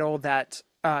heavyweight title that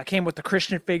came with the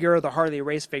Christian figure or the Harley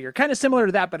race figure. Kind of similar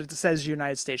to that, but it says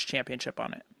United States Championship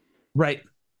on it. Right.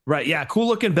 Right. Yeah. Cool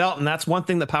looking belt. And that's one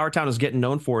thing that Powertown is getting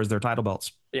known for is their title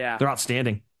belts. Yeah. They're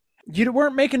outstanding. You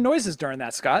weren't making noises during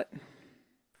that, Scott.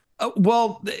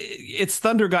 Well, its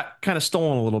thunder got kind of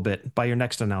stolen a little bit by your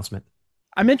next announcement.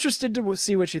 I'm interested to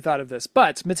see what you thought of this,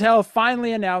 but Mattel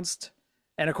finally announced,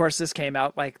 and of course this came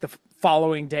out like the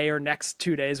following day or next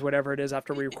 2 days, whatever it is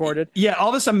after we recorded. Yeah.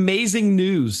 All this amazing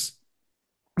news.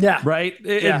 Yeah. Right.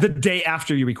 Yeah. The day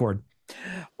after you record.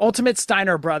 Ultimate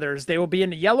Steiner Brothers. They will be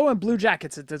in yellow and blue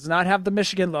jackets. It does not have the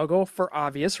Michigan logo for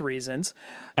obvious reasons.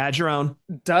 Add your own.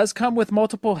 Does come with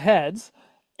multiple heads.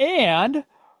 And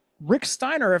Rick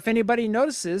Steiner, if anybody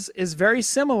notices, is very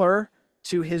similar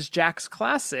to his Jack's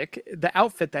Classic, the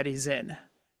outfit that he's in.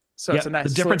 So it's a nice.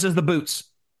 The difference is the boots.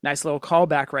 Nice little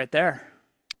callback right there.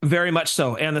 Very much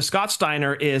so. And the Scott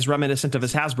Steiner is reminiscent of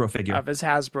his Hasbro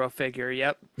figure.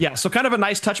 Yep. Yeah, so kind of a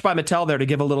nice touch by Mattel there to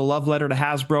give a little love letter to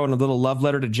Hasbro and a little love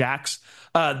letter to Jax.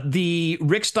 The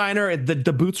Rick Steiner,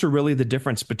 the boots are really the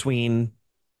difference between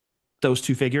those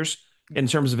two figures in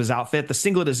terms of his outfit. The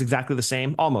singlet is exactly the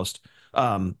same, almost.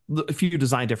 A few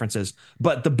design differences.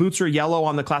 But the boots are yellow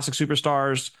on the Classic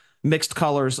Superstars, mixed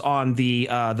colors on the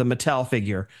Mattel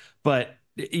figure. But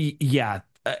yeah,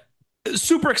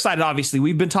 super excited, obviously.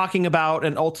 We've been talking about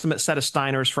an ultimate set of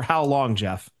Steiners for how long,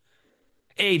 Jeff?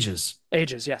 Ages,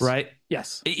 yes. Right?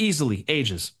 Yes. Easily,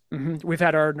 ages. Mm-hmm. We've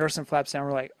had our Nurse and Flaps down.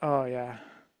 We're like, oh, yeah.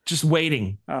 Just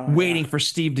waiting for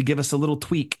Steve to give us a little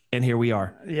tweak, and here we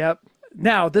are. Yep.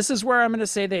 Now, this is where I'm going to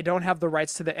say they don't have the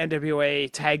rights to the NWA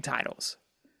tag titles.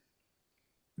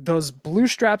 Those blue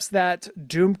straps that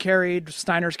Doom carried,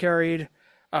 Steiner's carried,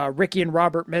 Ricky and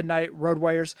Robert Midnight Road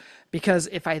Warriors, because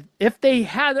if they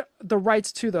had the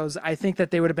rights to those, I think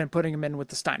that they would have been putting them in with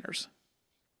the Steiners.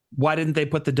 Why didn't they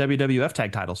put the WWF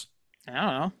tag titles? I don't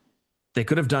know. They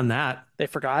could have done that. They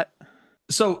forgot.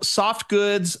 So soft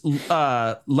goods,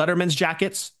 Letterman's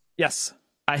jackets. Yes.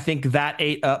 I think that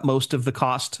ate up most of the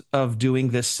cost of doing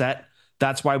this set.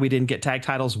 That's why we didn't get tag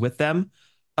titles with them.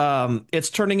 It's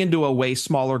turning into a way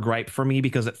smaller gripe for me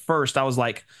because at first I was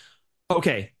like,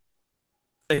 okay,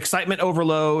 excitement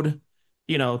overload,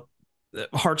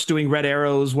 Hearts doing red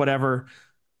arrows, whatever.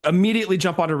 Immediately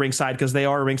jump onto Ringside because they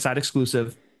are Ringside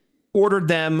exclusive. Ordered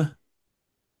them,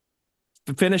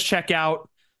 finished checkout.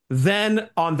 Then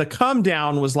on the come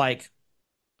down was like,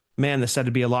 man, this set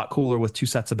would be a lot cooler with two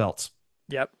sets of belts.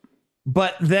 Yep.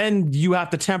 But then you have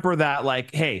to temper that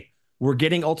like, hey, we're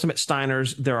getting Ultimate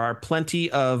Steiners. There are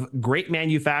plenty of great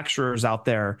manufacturers out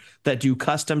there that do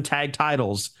custom tag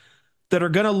titles that are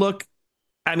going to look,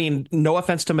 I mean, no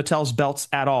offense to Mattel's belts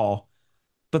at all,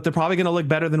 but they're probably going to look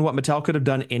better than what Mattel could have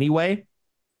done anyway.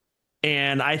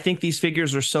 And I think these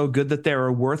figures are so good that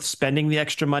they're worth spending the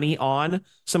extra money on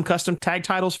some custom tag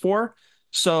titles for.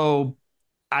 So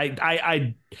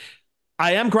I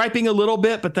am griping a little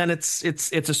bit, but then it's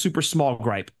a super small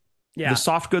gripe. Yeah. The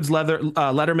soft goods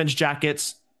Letterman's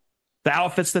jackets, the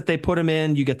outfits that they put them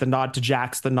in, you get the nod to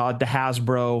Jax, the nod to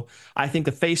Hasbro. I think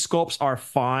the face sculpts are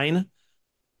fine,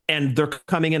 and they're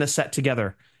coming in a set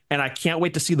together. And I can't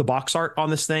wait to see the box art on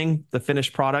this thing, the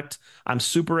finished product. I'm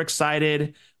super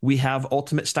excited. We have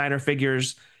Ultimate Steiner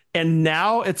figures. And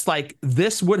now it's like,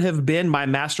 this would have been my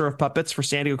Master of Puppets for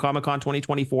San Diego Comic-Con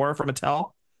 2024 from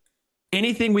Mattel.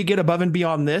 Anything we get above and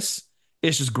beyond this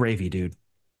is just gravy, dude.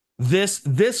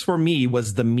 This for me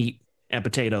was the meat and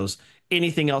potatoes.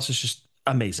 Anything else is just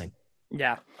amazing.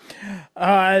 Yeah.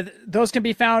 Those can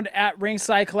be found at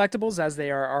Ringside Collectibles as they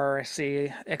are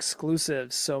RSC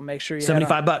exclusives. So make sure you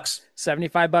 $75.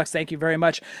 $75. Thank you very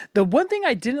much. The one thing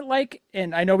I didn't like,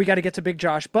 and I know we got to get to Big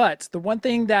Josh, but the one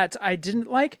thing that I didn't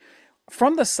like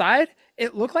from the side,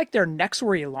 it looked like their necks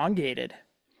were elongated.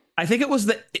 I think it was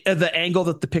the angle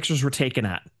that the pictures were taken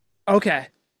at. Okay.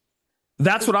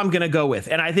 That's what I'm going to go with.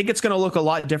 And I think it's going to look a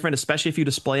lot different, especially if you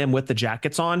display them with the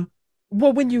jackets on.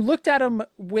 Well, when you looked at them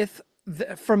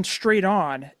from straight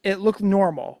on, it looked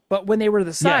normal. But when they were to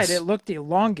the side, It looked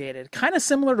elongated. Kind of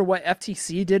similar to what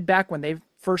FTC did back when they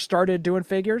first started doing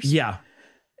figures. Yeah.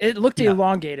 It looked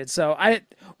elongated. So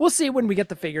we'll see when we get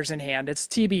the figures in hand. It's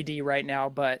TBD right now.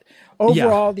 But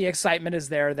overall, the excitement is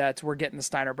there that we're getting the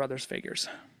Steiner Brothers figures.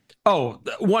 Oh,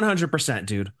 100%,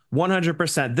 dude.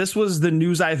 100%. This was the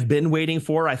news I've been waiting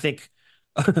for. I think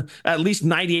at least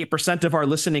 98% of our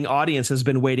listening audience has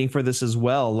been waiting for this as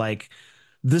well. Like,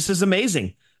 this is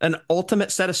amazing. An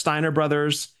ultimate set of Steiner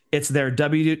Brothers. It's their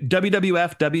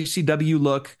WWF, WCW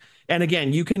look. And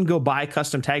again, you can go buy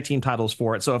custom tag team titles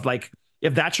for it. So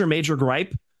if that's your major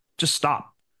gripe, just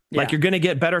stop. Yeah. Like, you're going to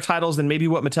get better titles than maybe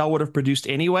what Mattel would have produced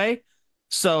anyway.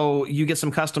 So you get some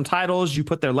custom titles. You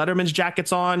put their Letterman's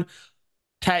jackets on.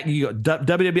 You got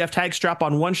WWF tag strap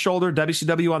on one shoulder,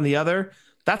 WCW on the other.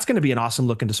 That's going to be an awesome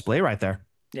looking display right there.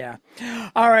 Yeah.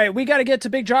 All right. We got to get to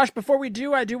Big Josh. Before we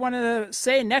do, I do want to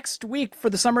say next week for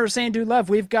the Summer of Saying Do Love,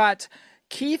 we've got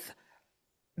Keith,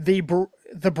 the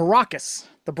Baracus.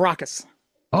 The Baracus.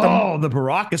 Oh, the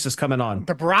Baracus is coming on.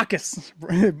 The Baracus.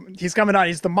 He's coming on.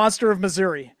 He's the monster of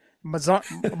Missouri.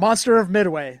 Monster of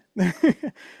Midway.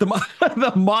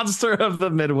 The monster of the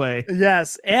Midway.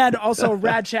 Yes. And also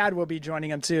Rad Chad will be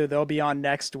joining him too. They'll be on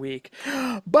next week.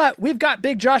 But we've got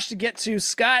Big Josh to get to,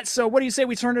 Scott. So what do you say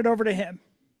we turn it over to him?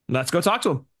 Let's go talk to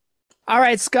him. All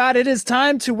right, Scott, it is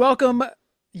time to welcome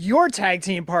your tag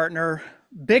team partner,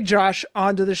 Big Josh,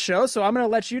 onto the show. So I'm going to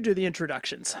let you do the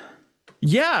introductions.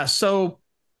 Yeah. So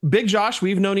Big Josh,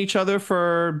 we've known each other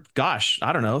for, gosh,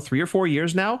 I don't know, 3 or 4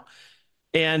 years now.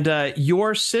 And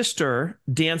your sister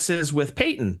dances with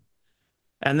Peyton.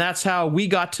 And that's how we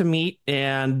got to meet.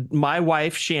 And my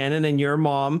wife, Shannon, and your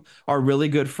mom are really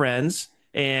good friends.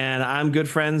 And I'm good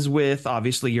friends with,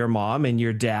 obviously, your mom and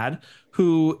your dad,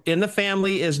 who in the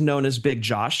family is known as Big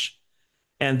Josh.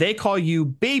 And they call you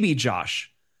Baby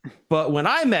Josh. But when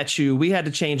I met you, we had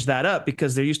to change that up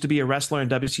because there used to be a wrestler in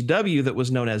WCW that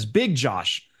was known as Big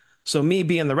Josh. So me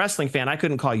being the wrestling fan, I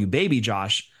couldn't call you Baby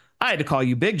Josh. I had to call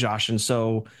you Big Josh. And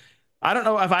so I don't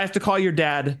know if I have to call your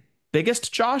dad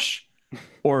Biggest Josh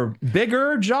or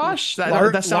Bigger Josh. That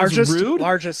sounds largest, rude.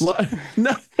 Largest.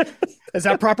 No. Is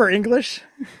that proper English?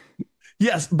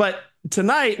 Yes. But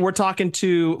tonight we're talking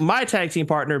to my tag team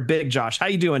partner, Big Josh. How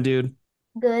you doing, dude?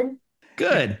 Good.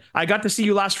 Good. I got to see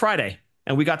you last Friday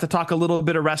and we got to talk a little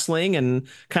bit of wrestling and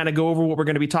kind of go over what we're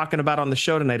going to be talking about on the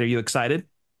show tonight. Are you excited?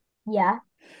 Yeah.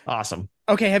 Awesome.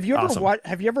 Okay, have you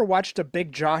ever watched a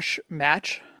Big Josh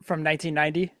match from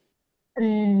 1990?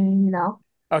 No.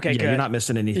 Okay, good. You're not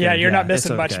missing anything. Yeah, you're not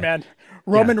missing much, man.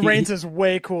 Roman Reigns he is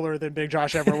way cooler than Big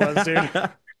Josh ever was,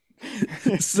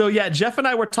 dude. So yeah, Jeff and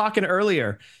I were talking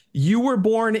earlier. You were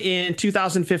born in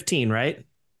 2015, right?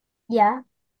 Yeah.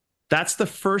 That's the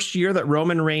first year that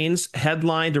Roman Reigns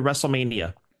headlined a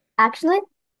WrestleMania. Actually?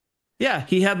 Yeah,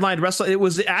 he headlined Wrestle. It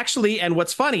was actually, and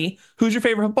what's funny, who's your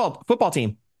favorite football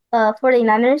team?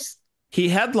 49ers. He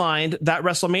headlined that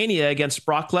WrestleMania against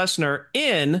Brock Lesnar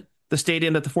in the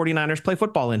stadium that the 49ers play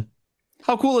football in.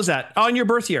 How cool is that? On your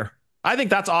birth year. I think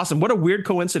that's awesome. What a weird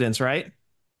coincidence, right?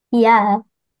 Yeah.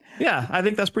 Yeah, I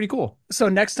think that's pretty cool. So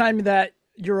next time that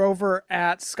you're over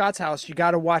at Scott's house, you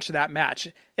got to watch that match.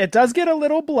 It does get a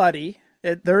little bloody.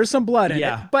 There is some blood in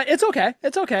it, but it's okay.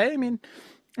 It's okay. I mean,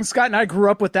 Scott and I grew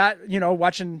up with that,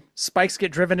 watching spikes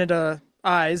get driven into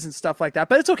eyes and stuff like that,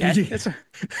 but it's okay. It's a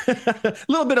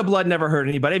little bit of blood never hurt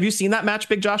anybody. Have you seen that match,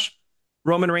 Big Josh?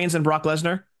 Roman Reigns and Brock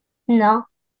Lesnar? No.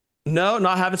 No,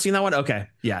 haven't seen that one? Okay.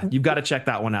 Yeah, you've got to check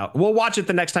that one out. We'll watch it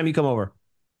the next time you come over.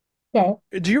 Okay.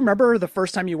 Do you remember the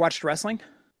first time you watched wrestling?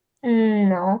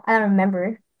 No, I don't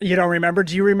remember. You don't remember?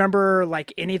 Do you remember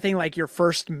like anything like your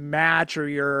first match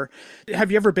or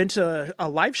have you ever been to a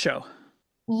live show?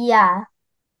 Yeah,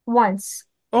 once.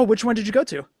 Oh, which one did you go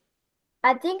to?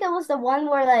 I think it was the one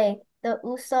where like the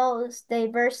Usos, they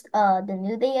versed the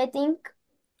New Day, I think.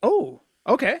 Oh,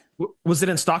 okay. Was it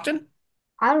in Stockton?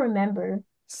 I don't remember.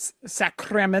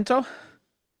 Sacramento?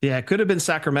 Yeah, it could have been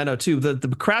Sacramento too.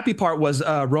 The crappy part was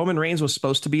Roman Reigns was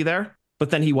supposed to be there, but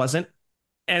then he wasn't.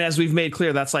 And as we've made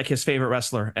clear, that's like his favorite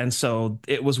wrestler. And so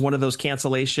it was one of those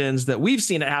cancellations that we've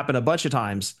seen it happen a bunch of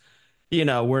times,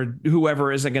 where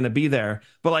whoever isn't going to be there.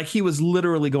 But like he was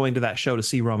literally going to that show to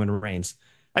see Roman Reigns.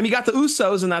 I mean, you got the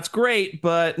Usos and that's great,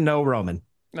 but no Roman.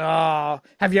 Oh,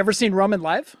 have you ever seen Roman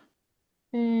live?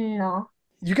 No.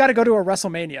 You got to go to a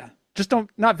WrestleMania. Just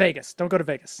not Vegas. Don't go to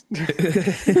Vegas.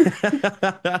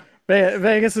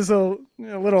 Vegas is a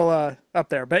little up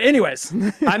there. But anyways.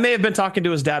 I may have been talking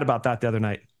to his dad about that the other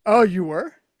night. Oh, you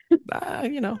were? Got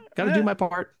to do my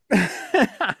part.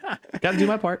 Got to do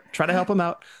my part. Try to help him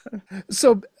out.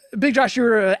 So, Big Josh,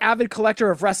 you're an avid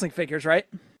collector of wrestling figures, right?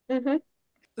 Mm-hmm.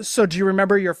 So do you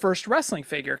remember your first wrestling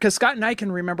figure? Because Scott and I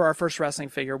can remember our first wrestling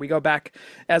figure. We go back,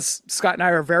 as Scott and I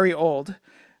are very old.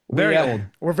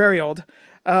 We're very old.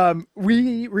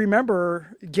 We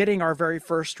remember getting our very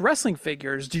first wrestling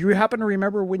figures. Do you happen to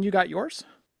remember when you got yours?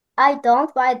 I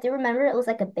don't, but I do remember it was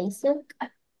like a basic.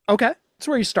 Okay. That's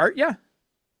where you start, yeah.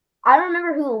 I don't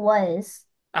remember who it was.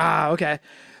 Ah, okay.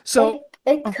 So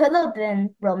it could have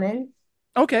been Roman.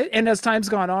 Okay. And as time's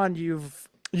gone on, you've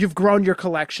grown your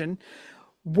collection.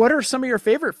 What are some of your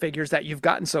favorite figures that you've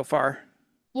gotten so far?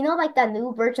 Like that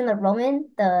new version of Roman,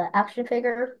 the action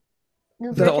figure.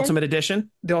 The Ultimate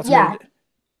Edition? The Ultimate.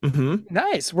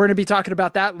 Nice. We're going to be talking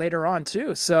about that later on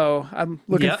too. So I'm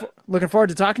looking forward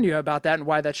to talking to you about that and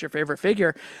why that's your favorite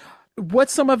figure.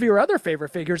 What's some of your other favorite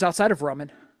figures outside of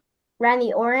Roman?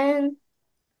 Randy Orton.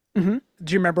 Do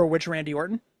you remember which Randy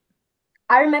Orton?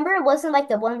 I remember it wasn't like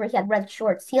the one where he had red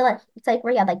shorts. It's like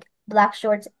where he had like black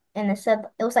shorts and it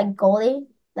was like goldy,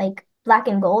 like black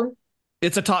and gold.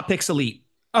 It's a Top Picks Elite.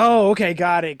 Oh, okay,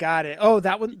 got it. Oh,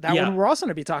 that one we're also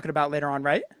going to be talking about later on,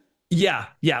 right? Yeah.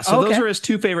 So those are his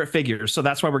two favorite figures. So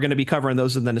that's why we're going to be covering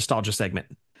those in the nostalgia segment.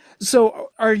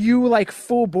 So are you like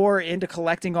full bore into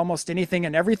collecting almost anything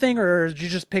and everything, or are you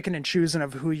just picking and choosing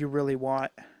of who you really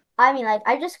want? I mean, like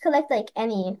I just collect like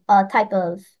any type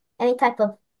of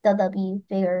WWE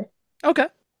figure. Okay.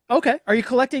 Are you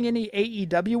collecting any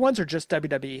AEW ones or just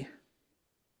WWE?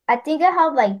 I think I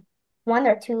have like one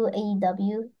or two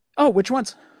AEW. Oh, which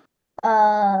ones?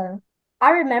 I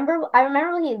remember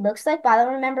what he looks like, but I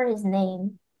don't remember his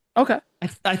name. Okay.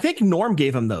 I think Norm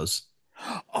gave him those.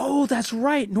 Oh, that's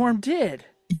right. Norm did.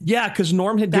 Yeah, because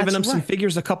Norm had given him some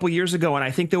figures a couple years ago, and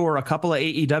I think there were a couple of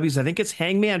AEWs. I think it's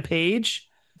Hangman Page.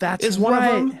 That's one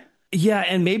right. of them. Yeah,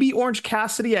 and maybe Orange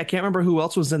Cassidy. I can't remember who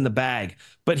else was in the bag,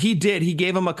 but he did. He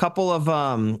gave him a couple of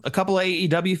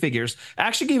AEW figures.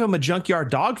 Actually gave him a Junkyard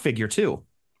Dog figure too.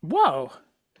 Whoa.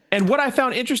 And what I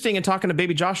found interesting in talking to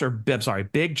Big Josh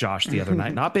the other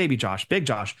night, not Baby Josh, Big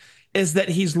Josh, is that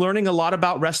he's learning a lot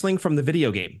about wrestling from the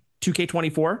video game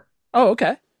 2K24. Oh,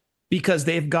 okay. Because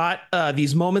they've got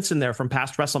these moments in there from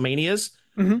past WrestleManias.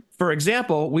 For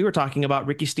example, we were talking about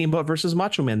Ricky Steamboat versus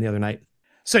Macho Man the other night.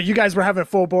 So you guys were having a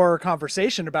full bore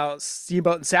conversation about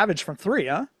Steamboat and Savage from 3,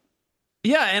 huh?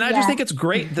 Yeah, and I just think it's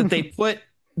great that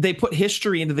they put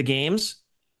history into the games.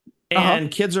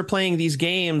 And kids are playing these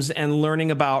games and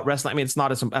learning about wrestling. I mean, it's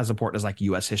not as important as like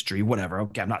U.S. history, whatever.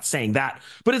 Okay, I'm not saying that.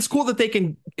 But it's cool that they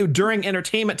can, during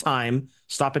entertainment time,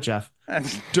 stop it, Jeff.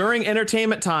 During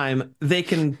entertainment time, they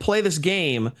can play this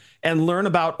game and learn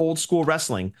about old school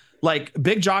wrestling. Like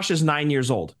Big Josh is 9 years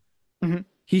old.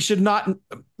 He should not,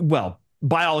 well,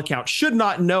 by all accounts, should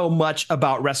not know much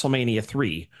about WrestleMania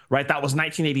 3, right? That was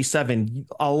 1987,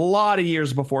 a lot of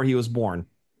years before he was born.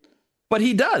 But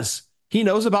he does. He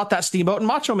knows about that Steamboat and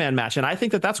Macho Man match, and I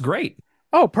think that that's great.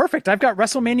 Oh, perfect. I've got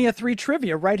WrestleMania 3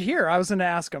 trivia right here. I was going to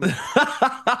ask him.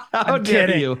 How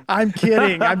dare you? I'm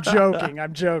kidding. I'm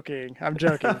joking.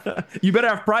 You better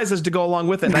have prizes to go along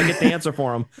with it, and I get the answer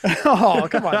for them. Oh,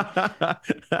 come on.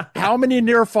 How many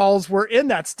near falls were in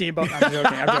that Steamboat?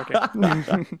 I'm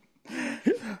joking.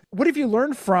 What have you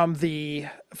learned from the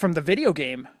video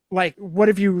game? Like, what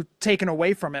have you taken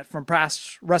away from it, from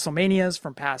past WrestleManias,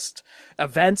 from past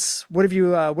events? What have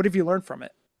you learned from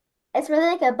it? It's really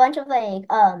like a bunch of like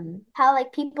how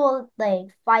like people like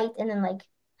fight and then like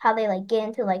how they like get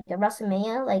into like the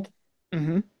WrestleMania, like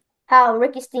how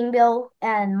Ricky Steamboat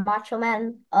and Macho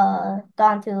Man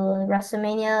gone to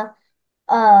WrestleMania.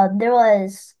 There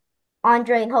was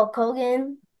Andre and Hulk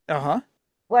Hogan.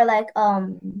 Where like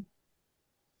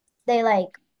they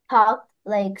like talked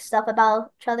like stuff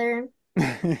about each other.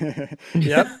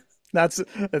 Yep. That's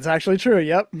actually true.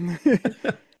 Yep.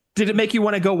 Did it make you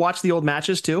want to go watch the old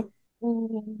matches too?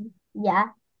 Yeah.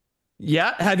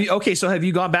 Yeah. Have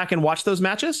you gone back and watched those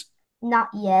matches? Not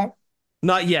yet.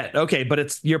 Not yet. Okay.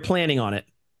 But you're planning on it.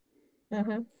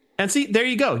 And see, there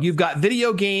you go. You've got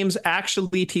video games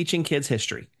actually teaching kids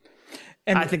history.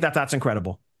 And I think that's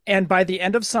incredible. And by the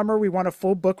end of summer, we want a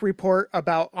full book report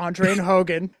about Andre and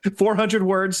Hogan. 400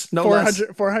 words, no less.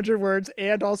 400 words,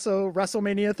 and also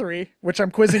WrestleMania 3, which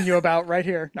I'm quizzing you about right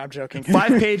here. No, I'm joking.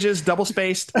 5 pages, double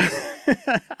spaced.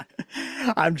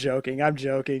 I'm joking.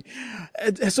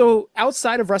 So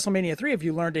outside of WrestleMania 3, have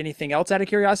you learned anything else out of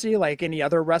curiosity? Like any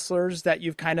other wrestlers that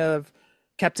you've kind of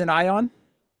kept an eye on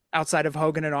outside of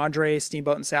Hogan and Andre,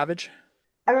 Steamboat and Savage?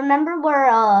 I remember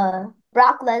where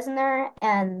Brock Lesnar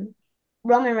and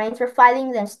Roman Reigns were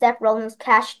fighting, then Seth Rollins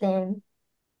cashed in,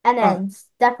 and then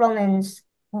Seth Rollins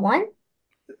won.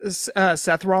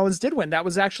 Seth Rollins did win. That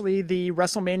was actually the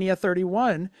WrestleMania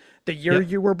 31, the year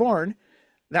you were born.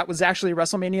 That was actually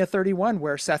WrestleMania 31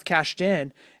 where Seth cashed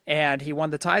in and he won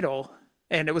the title.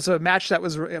 And it was a match that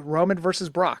was Roman versus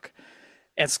Brock.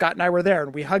 And Scott and I were there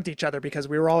and we hugged each other because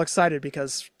we were all excited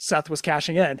because Seth was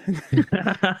cashing in.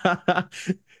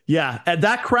 Yeah, and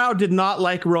that crowd did not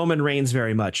like Roman Reigns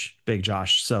very much, Big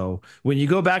Josh. So when you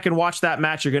go back and watch that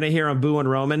match, you're going to hear him booing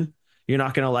Roman. You're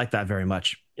not going to like that very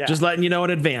much. Yeah. Just letting you know in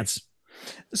advance.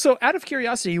 So out of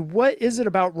curiosity, what is it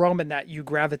about Roman that you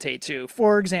gravitate to?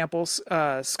 For example,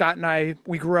 Scott and I,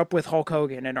 we grew up with Hulk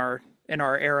Hogan in our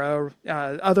era,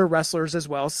 other wrestlers as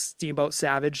well, Steamboat,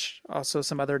 Savage, also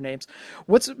some other names.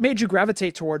 What's made you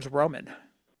gravitate towards Roman?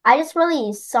 I just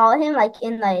really saw him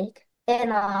in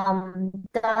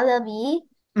WWE,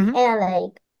 Hmm.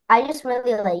 and I just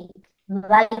really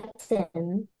liked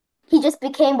him. He just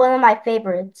became one of my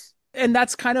favorites. And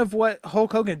that's kind of what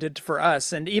Hulk Hogan did for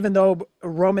us. And even though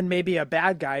Roman may be a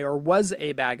bad guy or was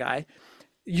a bad guy,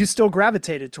 you still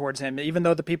gravitated towards him, even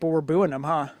though the people were booing him,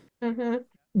 huh? Hmm.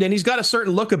 And he's got a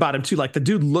certain look about him too. Like the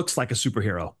dude looks like a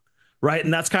superhero, right?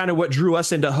 And that's kind of what drew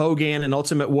us into Hogan and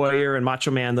Ultimate Warrior and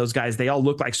Macho Man. Those guys, they all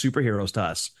look like superheroes to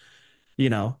us, you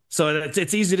know? So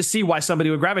it's easy to see why somebody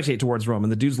would gravitate towards Roman.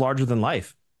 The dude's larger than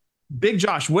life. Big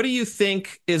Josh, what do you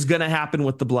think is going to happen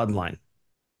with the bloodline?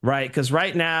 Right? Because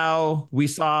right now, we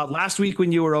saw last week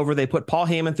when you were over, they put Paul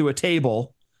Heyman through a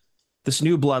table, this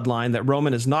new bloodline that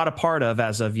Roman is not a part of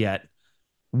as of yet.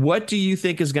 What do you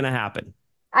think is going to happen?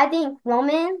 I think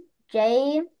Roman,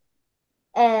 Jay,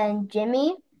 and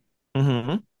Jimmy,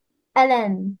 Mm-hmm. and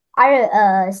then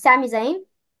I Sami Zayn.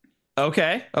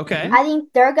 Okay. Okay. I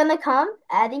think they're gonna come.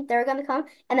 I think they're gonna come,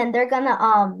 and then they're gonna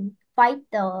fight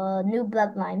the new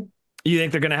bloodline. You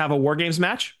think they're going to have a War Games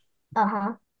match?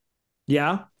 Uh-huh.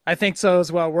 Yeah. I think so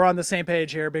as well. We're on the same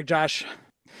page here, Big Josh.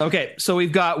 Okay. So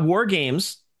we've got War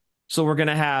Games. So we're going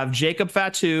to have Jacob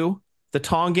Fatu, the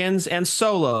Tongans, and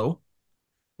Solo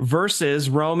versus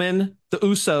Roman, the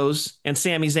Usos, and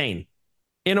Sami Zayn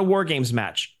in a War Games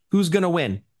match. Who's going to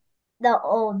win? The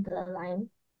old bloodline.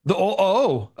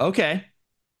 Okay.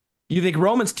 You think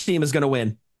Roman's team is going to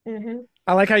win? Mm-hmm.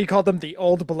 I like how you called them the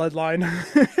old bloodline.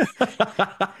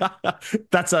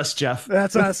 That's us, Jeff.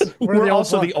 That's us. We're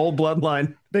also the old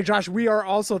bloodline. Big Josh, we are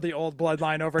also the old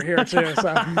bloodline over here too.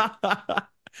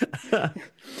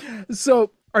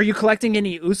 So are you collecting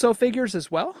any Uso figures as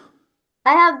well?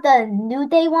 I have the New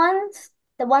Day ones,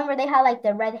 the one where they have like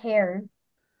the red hair.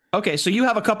 Okay, so you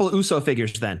have a couple of Uso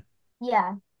figures then.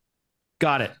 Yeah.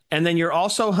 Got it. And then you're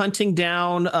also hunting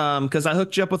down, because I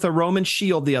hooked you up with a Roman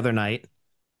shield the other night,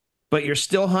 but you're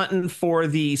still hunting for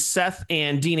the Seth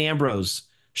and Dean Ambrose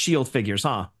shield figures,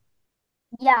 huh?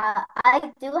 Yeah,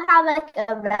 I do have like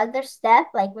a regular Steph,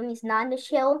 like when he's not in the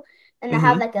shield, and I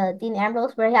have Mm-hmm. like a Dean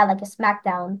Ambrose where he had like a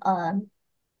SmackDown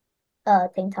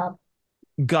tank top.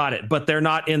 Got it. But they're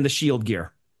not in the shield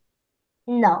gear.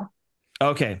 No.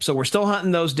 Okay, so we're still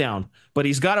hunting those down, but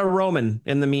he's got a Roman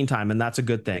in the meantime, and that's a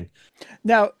good thing.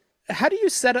 Now, how do you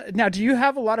set up? Now, do you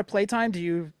have a lot of playtime? Do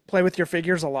you play with your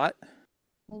figures a lot?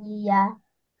 Yeah.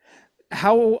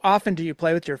 How often do you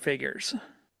play with your figures?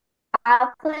 I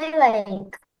play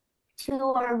like 2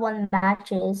 or 1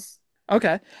 matches.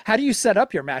 Okay. How do you set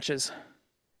up your matches?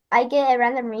 I get a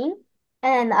random ring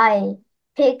and I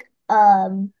pick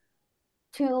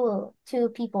two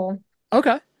people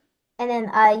Okay. and then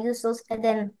I use those and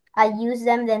then I use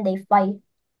them, then they fight.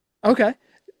 Okay.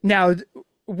 Now,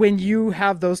 when you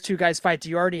have those two guys fight, do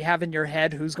you already have in your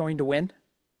head who's going to win?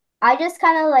 I just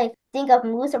kind of like think of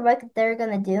moves of what they're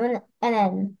gonna do, and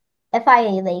then if I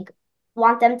like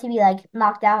want them to be like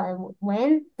knocked out and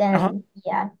win, Uh-huh. then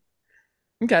yeah.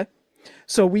 Okay.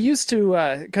 So we used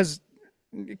to, because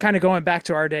kind of going back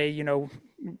to our day,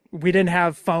 we didn't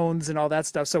have phones and all that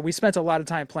stuff. So we spent a lot of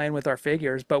time playing with our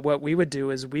figures. But what we would do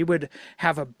is we would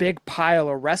have a big pile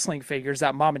of wrestling figures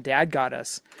that mom and dad got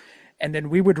us. And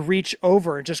then we would reach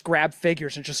over and just grab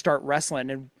figures and just start wrestling.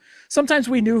 And sometimes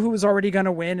we knew who was already going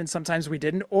to win and sometimes we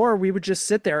didn't. Or we would just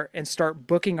sit there and start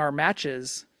booking our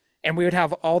matches. And we would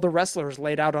have all the wrestlers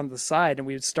laid out on the side and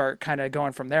we would start kind of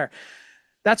going from there.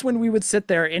 That's when we would sit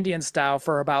there Indian style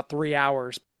for about 3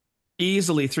 hours.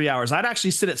 Easily 3 hours. I'd actually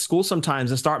sit at school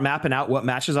sometimes and start mapping out what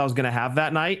matches I was going to have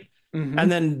that night. Mm-hmm.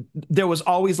 And then there was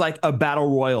always like a battle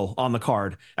royal on the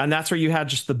card. And that's where you had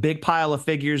just the big pile of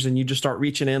figures and you just start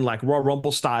reaching in like Royal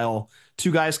Rumble style.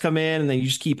 2 guys come in and then you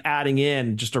just keep adding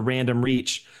in just a random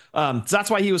reach. So that's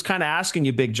why he was kind of asking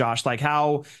you, Big Josh, like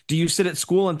how do you sit at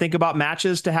school and think about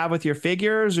matches to have with your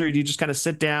figures, or do you just kind of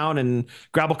sit down and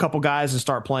grab a couple guys and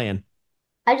start playing?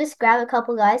 I just grab a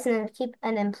couple guys and then keep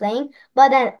and then playing. But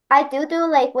then I do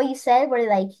like what you said, where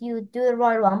like you do the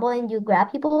Royal Rumble and you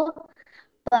grab people.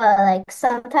 But like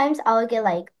sometimes I'll get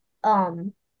like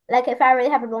if I already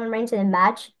have a Roman Reigns in a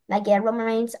match, and I get Roman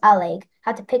Reigns, I'll like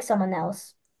have to pick someone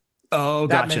else. Oh,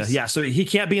 That gotcha. makes Yeah. So he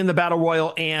can't be in the battle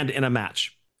royal and in a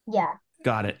match. Yeah.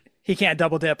 Got it. He can't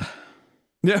double dip.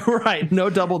 Yeah, right. No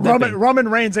double dipping. Roman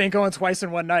Reigns ain't going twice in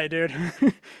one night, dude.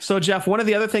 So, Jeff, one of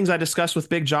the other things I discussed with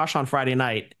Big Josh on Friday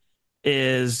night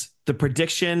is the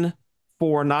prediction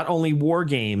for not only War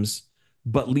Games,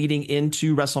 but leading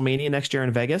into WrestleMania next year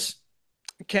in Vegas.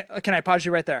 Can I pause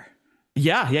you right there?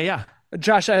 Yeah.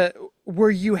 Josh,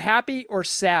 were you happy or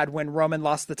sad when Roman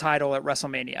lost the title at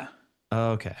WrestleMania?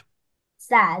 Okay.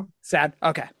 Sad. Sad.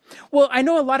 Okay. Well, I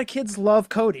know a lot of kids love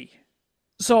Cody.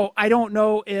 So I don't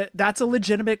know. That's a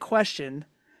legitimate question.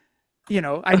 I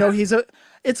know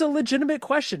it's a legitimate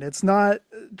question. It's not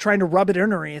trying to rub it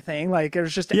in or anything. Like it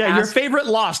was just your favorite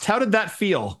lost. How did that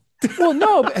feel? Well,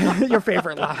 no, your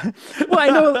favorite lie.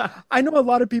 Well, I know a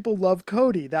lot of people love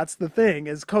Cody. That's the thing,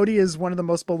 is Cody is one of the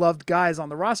most beloved guys on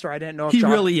the roster. I didn't know if he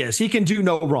really is. He can do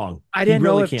no wrong. I didn't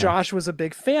know if Josh was a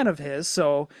big fan of his.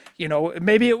 So,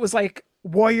 maybe it was like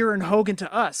Warrior and Hogan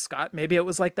to us, Scott. Maybe it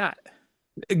was like that.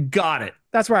 Got it.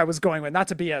 That's where I was going with, not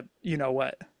to be a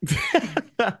what.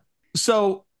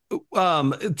 So,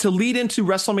 to lead into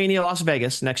WrestleMania Las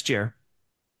Vegas next year,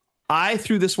 I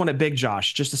threw this one at Big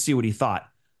Josh just to see what he thought.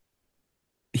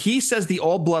 He says the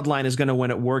old bloodline is going to win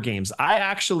at War Games. I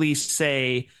actually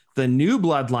say the new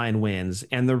bloodline wins.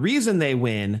 And the reason they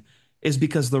win is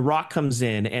because The Rock comes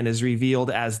in and is revealed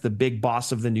as the big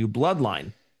boss of the new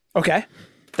bloodline. Okay.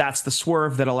 That's the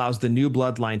swerve that allows the new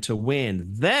bloodline to win.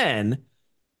 Then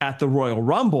at the Royal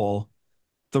Rumble,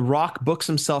 The Rock books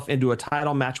himself into a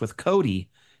title match with Cody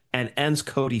and ends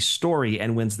Cody's story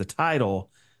and wins the title.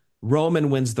 Roman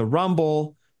wins the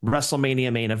Rumble,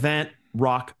 WrestleMania main event,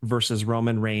 Rock versus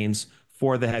Roman Reigns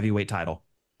for the heavyweight title.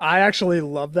 I actually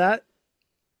love that.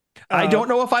 I don't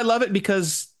know if I love it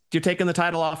because you're taking the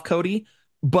title off Cody,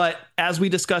 but as we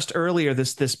discussed earlier,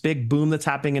 this big boom that's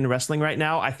happening in wrestling right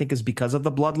now, I think is because of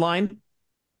the bloodline.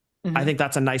 Mm-hmm. I think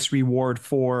that's a nice reward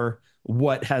for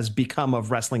what has become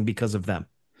of wrestling because of them.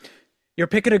 You're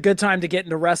picking a good time to get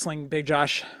into wrestling, Big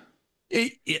Josh.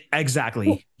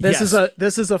 Exactly. This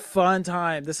is a fun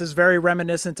time. This is very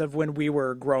reminiscent of when we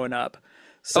were growing up.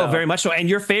 So. Oh, very much so. And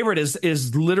your favorite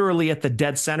is literally at the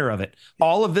dead center of it.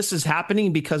 All of this is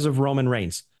happening because of Roman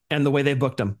Reigns and the way they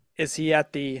booked him. Is he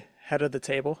at the head of the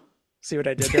table? See what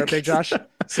I did there, Big Josh?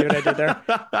 See what I did there?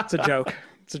 It's a joke.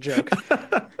 It's a joke.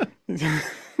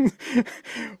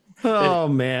 Oh,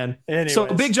 man. Anyways. So,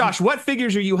 Big Josh, what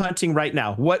figures are you hunting right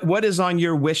now? What is on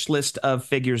your wish list of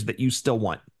figures that you still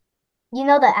want?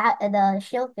 The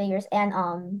Shield figures and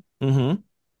Mm-hmm.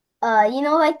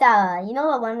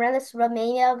 the one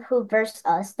WrestleMania who versed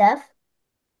Steph.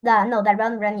 That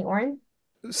one Randy Orton.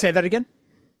 Say that again.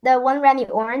 The one Randy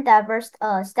Orton that versed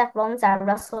Steph Rollins at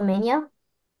WrestleMania.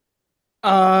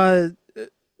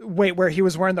 Wait, where he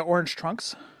was wearing the orange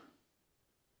trunks?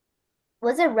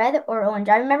 Was it red or orange?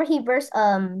 I remember he versed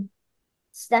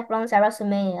Steph Rollins at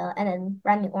WrestleMania and then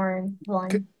Randy Orton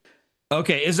won.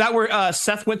 Okay, is that where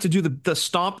Seth went to do the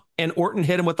stomp and Orton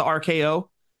hit him with the RKO?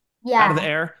 Yeah. Out of the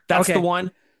air? That's okay. The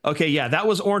one? Okay, yeah, that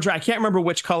was orange. I can't remember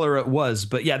which color it was,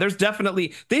 but yeah,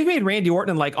 they've made Randy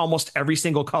Orton in like almost every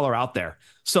single color out there.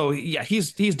 So yeah,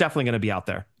 he's definitely going to be out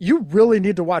there. You really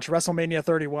need to watch WrestleMania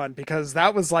 31 because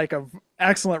that was like a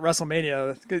excellent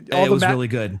WrestleMania. It was really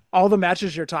good. All the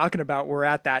matches you're talking about were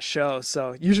at that show.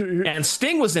 So and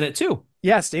Sting was in it too.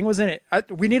 Yeah, Sting was in it.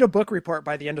 We need a book report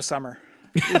by the end of summer.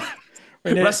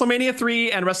 WrestleMania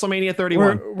 3 and WrestleMania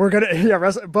 31. We're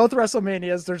gonna both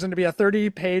WrestleManias. There's gonna be a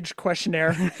 30-page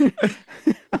questionnaire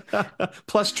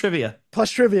plus trivia.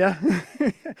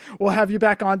 We'll have you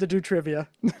back on to do trivia.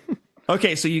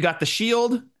 Okay, so you got the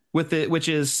Shield with it, which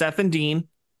is Seth and Dean,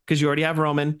 because you already have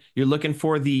Roman. You're looking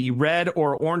for the red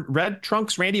or orange, red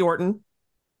trunks, Randy Orton.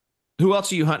 Who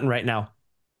else are you hunting right now?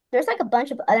 There's like a bunch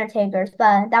of Undertakers,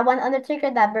 but that one Undertaker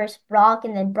that versed Brock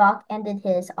and then Brock ended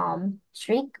his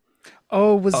streak.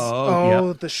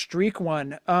 The streak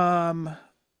one.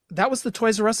 That was the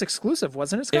Toys R Us exclusive,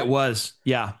 wasn't it, Scott? It was,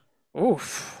 yeah.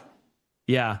 Oof.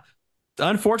 Yeah.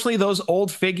 Unfortunately, those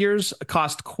old figures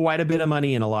cost quite a bit of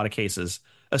money in a lot of cases,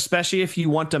 especially if you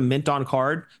want to mint on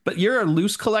card. But you're a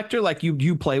loose collector, like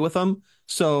you play with them,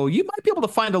 so you might be able to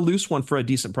find a loose one for a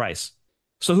decent price.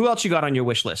 So who else you got on your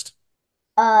wish list?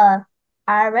 I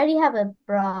already have a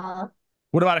Brock.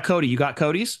 What about a Cody? You got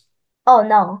Cody's? Oh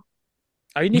no.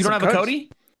 You don't have a Cody?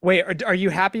 Wait, are you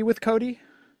happy with Cody?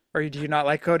 Or do you not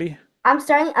like Cody? I'm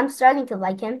starting to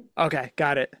like him. Okay,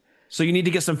 got it. So you need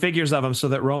to get some figures of him so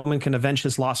that Roman can avenge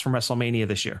his loss from WrestleMania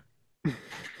this year.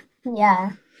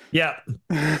 Yeah. Yeah.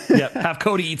 Yeah. Have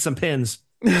Cody eat some pins.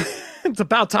 It's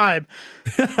about time.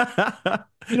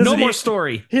 No more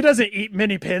story. He doesn't eat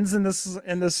many pins in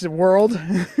this world.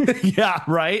 Yeah,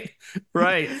 right.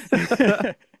 Right.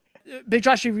 Big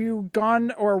Josh, have you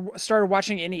gone or started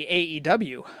watching any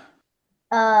AEW?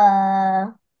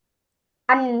 I'm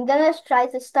gonna try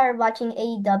to start watching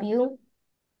AEW.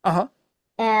 Uh-huh.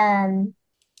 And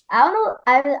I don't know.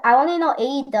 I only know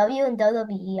AEW and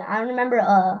WWE. I don't remember.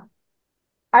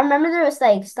 I remember there was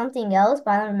like something else,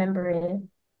 but I don't remember it.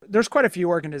 There's quite a few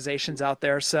organizations out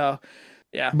there, so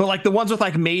yeah. But like the ones with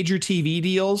like major TV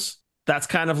deals, that's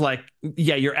kind of like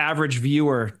your average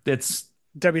viewer. It's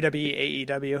WWE,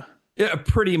 AEW. Yeah,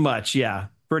 pretty much. Yeah,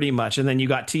 pretty much. And then you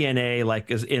got TNA like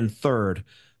is in third.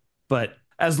 But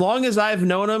as long as I've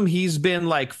known him, he's been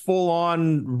like full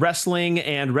on wrestling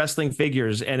and wrestling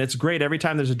figures. And it's great. Every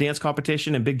time there's a dance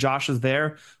competition and Big Josh is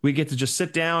there, we get to just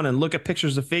sit down and look at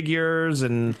pictures of figures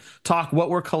and talk what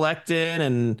we're collecting.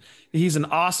 And he's an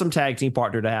awesome tag team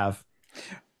partner to have.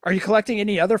 Are you collecting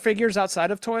any other figures outside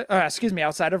of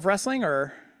outside of wrestling,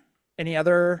 or any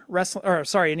other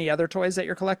any other toys that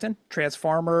you're collecting?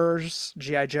 Transformers,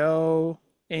 GI Joe,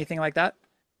 anything like that?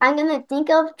 I'm gonna think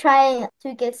of trying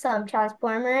to get some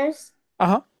Transformers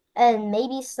Uh-huh. and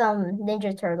maybe some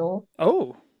Ninja Turtle.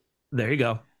 Oh, There you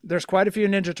go. there's quite a few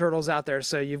Ninja Turtles out there,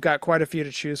 so you've got quite a few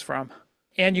to choose from.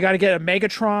 And you got to get a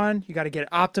Megatron, you got to get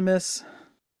Optimus.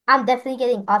 I'm definitely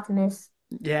getting Optimus.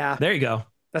 Yeah, There you go.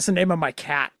 that's the name of my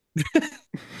cat.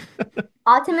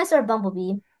 Optimus or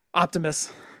Bumblebee?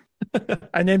 Optimus.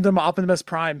 I named him Optimus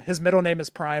Prime. His middle name is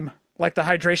Prime, like the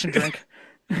hydration drink.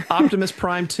 Optimus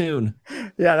Prime Tune.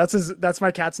 Yeah, that's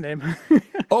my cat's name.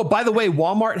 Oh, by the way,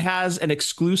 Walmart has an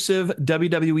exclusive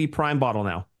WWE Prime bottle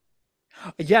now.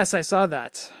 Yes, I saw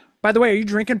that. By the way, are you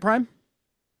drinking Prime?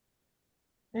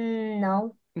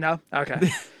 No. No?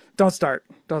 Okay. Don't start.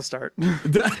 Don't start.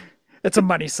 It's a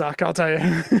money suck, I'll tell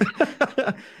you.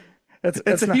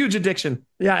 It's a huge addiction.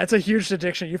 Yeah, it's a huge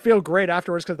addiction. You feel great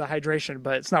afterwards because of the hydration,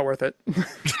 but it's not worth it.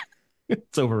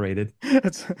 It's overrated.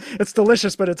 It's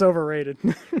delicious, but it's overrated.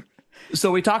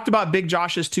 So we talked about Big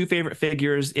Josh's two favorite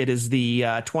figures. It is the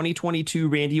 2022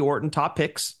 Randy Orton Top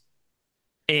Picks.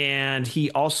 And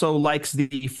he also likes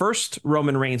the first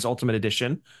Roman Reigns Ultimate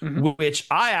Edition, which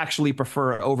I actually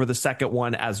prefer over the second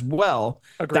one as well.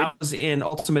 Agreed. That was in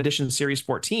Ultimate Edition Series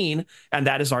 14, and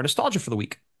that is our nostalgia for the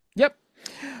week. Yep.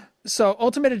 So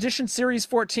Ultimate Edition Series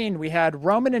 14, we had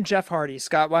Roman and Jeff Hardy.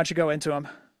 Scott, why don't you go into them?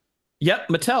 Yep,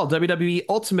 Mattel WWE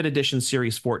Ultimate Edition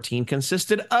Series 14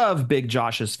 consisted of Big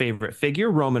Josh's favorite figure,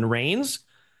 Roman Reigns.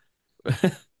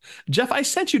 Jeff, I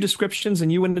sent you descriptions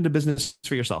and you went into business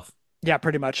for yourself. Yeah,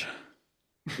 pretty much.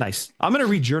 Nice. I'm going to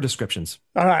read your descriptions.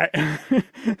 All right.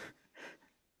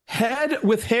 Head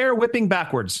with hair whipping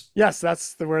backwards. Yes,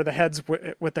 that's where the head's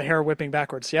with the hair whipping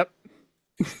backwards. Yep.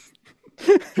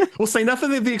 We'll say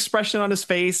nothing of the expression on his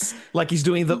face, like he's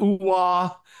doing the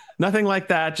ooh-wah. Nothing like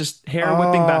that. Just hair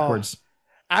whipping backwards.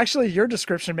 Actually, your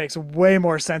description makes way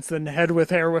more sense than head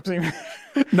with hair whipping.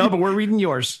 No, but we're reading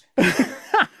yours.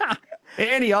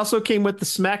 And he also came with the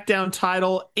SmackDown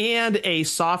title and a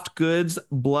Soft Goods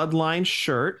Bloodline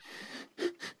shirt.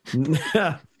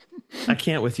 I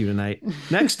can't with you tonight.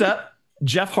 Next up,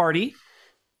 Jeff Hardy.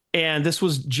 And this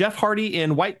was Jeff Hardy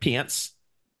in white pants.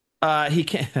 He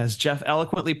can, as Jeff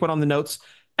eloquently put on the notes,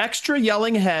 extra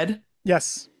yelling head.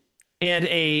 Yes. And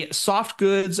a Soft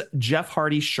Goods Jeff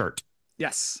Hardy shirt.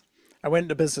 Yes. I went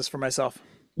into business for myself.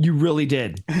 You really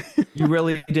did. You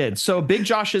really did. So Big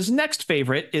Josh's next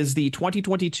favorite is the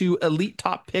 2022 Elite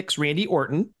Top Picks Randy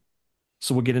Orton.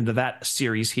 So we'll get into that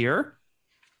series here.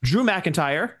 Drew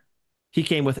McIntyre. He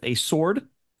came with a sword.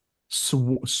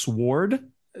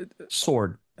 Sword?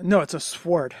 No, it's a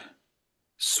sword.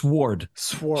 Sword.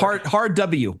 Sword. Hard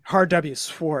W. Hard W,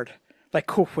 sword. Like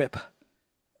Cool Whip.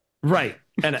 Right.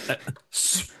 And a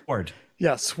sword.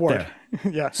 Yeah, sword.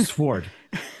 Yeah. Sword.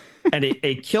 And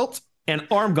a kilt and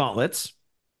arm gauntlets.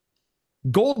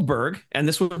 Goldberg, and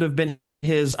this would have been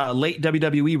his late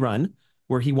WWE run,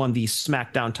 where he won the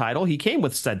SmackDown title. He came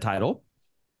with said title.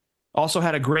 Also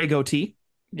had a gray goatee.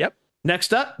 Yep.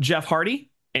 Next up, Jeff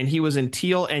Hardy, and he was in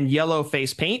teal and yellow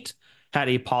face paint. Had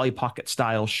a Polly Pocket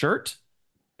style shirt.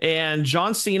 And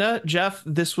John Cena, Jeff,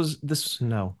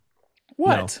 no.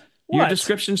 What? No. Your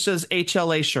description says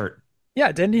HLA shirt.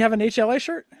 Yeah, didn't he have an HLA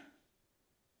shirt?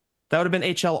 That would have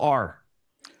been HLR.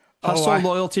 Hustle,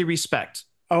 loyalty, respect.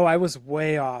 Oh, I was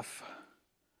way off.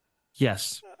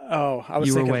 Yes. Oh,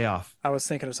 you were way off. I was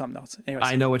thinking of something else. Anyways.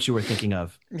 I know what you were thinking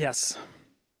of. Yes.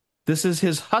 This is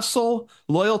his hustle,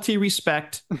 loyalty,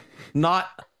 respect, not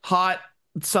hot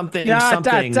something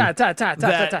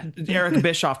that Eric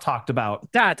Bischoff talked about.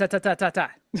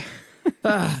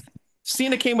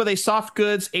 Cena came with a Soft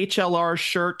Goods HLR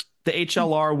shirt. The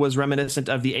HLR was reminiscent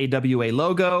of the AWA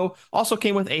logo. Also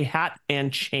came with a hat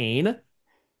and chain.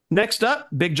 Next up,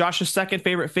 Big Josh's second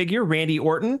favorite figure, Randy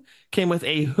Orton, came with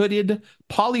a hooded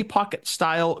Polly Pocket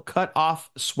style cut off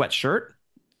sweatshirt.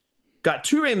 Got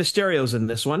two Rey Mysterios in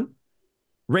this one.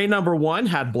 Rey number 1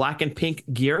 had black and pink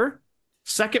gear.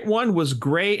 Second one was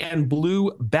gray and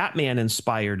blue Batman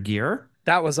inspired gear.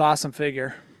 That was awesome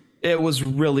figure. It was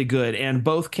really good. And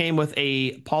both came with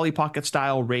a Polly Pocket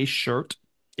style Rey shirt.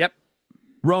 Yep.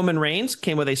 Roman Reigns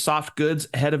came with a Soft Goods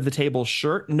head of the table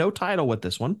shirt. No title with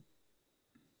this one.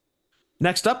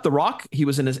 Next up, The Rock. He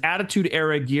was in his Attitude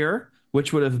Era gear,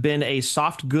 which would have been a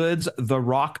soft goods The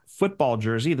Rock football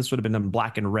jersey. This would have been in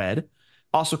black and red.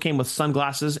 Also came with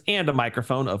sunglasses and a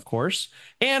microphone, of course.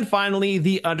 And finally,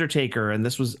 The Undertaker. And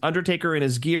this was Undertaker in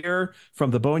his gear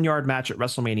from the Boneyard match at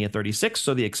WrestleMania 36.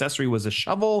 So the accessory was a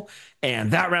shovel.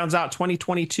 And that rounds out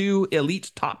 2022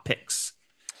 Elite Top Picks.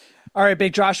 All right,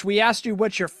 Big Josh, we asked you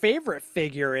what your favorite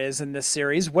figure is in this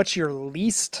series. What's your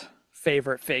least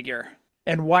favorite figure?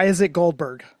 And why is it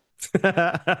Goldberg?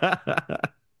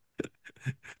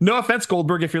 No offense,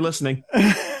 Goldberg, if you're listening.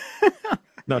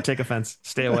 No, take offense.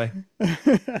 Stay away.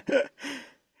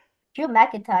 Drew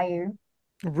McIntyre.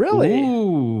 Really?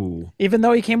 Ooh. Even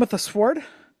though he came with a sword?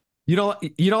 You don't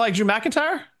like Drew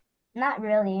McIntyre? Not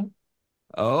really.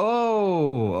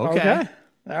 Oh, okay.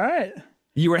 All right.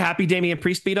 You were happy Damian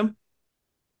Priest beat him?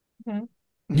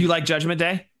 Mm-hmm. You like Judgment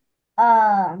Day?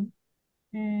 No,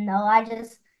 I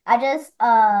just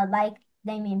like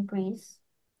Damian Priest.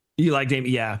 You like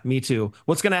Damian? Yeah, me too.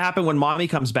 What's gonna happen when Mommy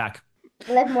comes back?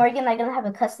 Liv Morgan are gonna have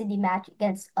a custody match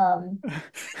against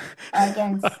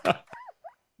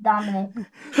Dominic.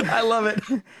 I love it.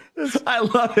 I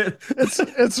love it.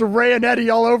 It's Ray and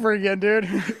Eddie all over again, dude.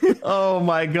 Oh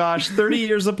my gosh, 30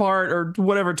 years apart or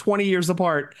whatever, 20 years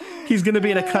apart. He's gonna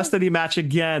be in a custody match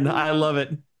again. I love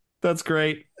it. That's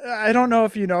great. I don't know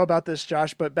if you know about this,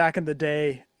 Josh, but back in the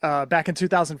day, back in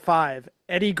 2005,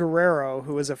 Eddie Guerrero,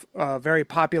 who was a very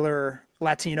popular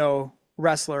Latino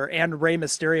wrestler, and Rey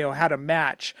Mysterio had a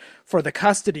match for the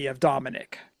custody of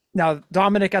Dominic. Now,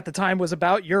 Dominic at the time was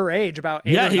about your age, about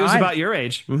 8 or 9. He was about your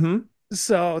age. Mm-hmm.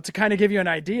 So to kind of give you an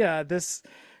idea, this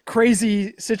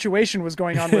crazy situation was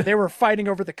going on where they were fighting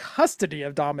over the custody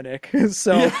of Dominic.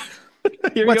 So yeah.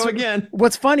 Here we go again.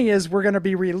 What's funny is we're going to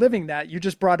be reliving that. You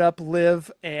just brought up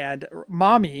Liv and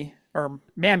Mommy or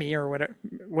Mammy or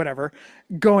whatever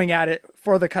going at it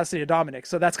for the custody of Dominic.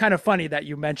 So that's kind of funny that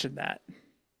you mentioned that.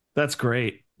 That's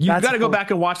great. You've got to go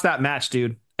back and watch that match,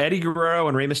 dude. Eddie Guerrero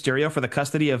and Rey Mysterio for the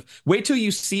custody of. Wait till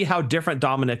you see how different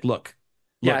Dominic looked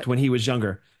when he was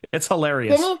younger. It's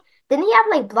hilarious. Didn't he have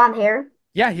like blonde hair?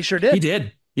 Yeah, he sure did. He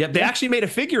did. Yep. They actually made a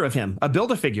figure of him, a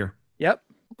Build-A-Figure. Yep.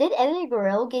 Did Eddie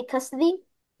Guerrero get custody?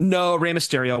 No, Rey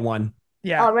Mysterio won.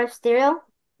 Yeah. Oh, Rey Mysterio?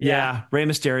 Yeah, Rey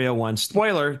Mysterio won.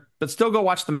 Spoiler, but still go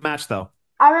watch the match though.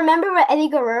 I remember when Eddie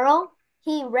Guerrero,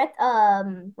 he ripped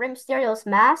Rey Mysterio's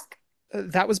mask.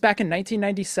 That was back in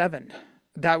 1997.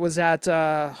 That was at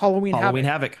Halloween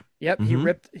Havoc. Yep,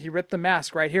 mm-hmm. He ripped the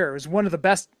mask right here. It was one of the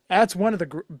best. That's one of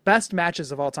the best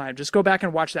matches of all time. Just go back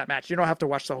and watch that match. You don't have to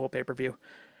watch the whole pay-per-view.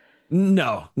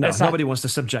 No, nobody wants to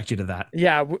subject you to that.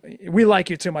 Yeah, we like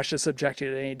you too much to subject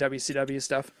you to any WCW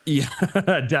stuff. Yeah,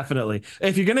 definitely.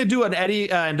 If you're gonna do an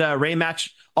Eddie and Ray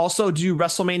match, also do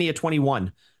WrestleMania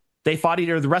 21. They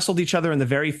wrestled each other in the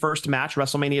very first match,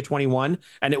 WrestleMania 21,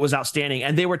 and it was outstanding.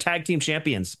 And they were tag team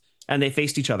champions, and they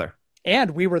faced each other.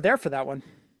 And we were there for that one.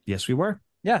 Yes, we were.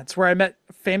 Yeah, it's where I met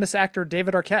famous actor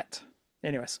David Arquette.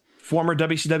 Anyways. Former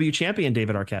WCW champion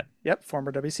David Arquette. Yep,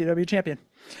 former WCW champion.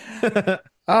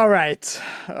 All right.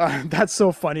 That's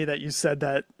so funny that you said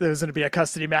that there was going to be a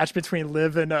custody match between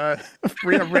Liv and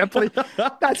Rhea Ripley.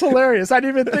 That's hilarious. I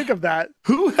didn't even think of that.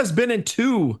 Who has been in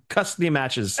 2 custody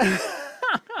matches?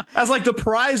 As like the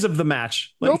prize of the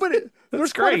match. Like, nobody.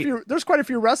 There's quite a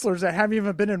few wrestlers that haven't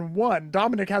even been in 1.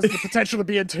 Dominic has the potential to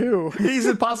be in 2.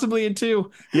 He's possibly in 2.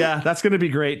 Yeah, that's going to be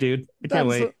great, dude. I can't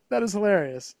wait. That is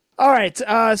hilarious. All right.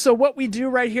 So what we do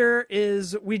right here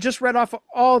is we just read off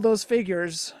all those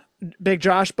figures, Big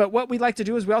Josh. But what we like to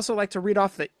do is we also like to read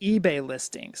off the eBay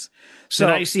listings. So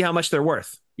now you see how much they're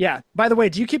worth. Yeah. By the way,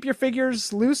 do you keep your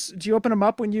figures loose? Do you open them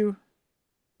up when you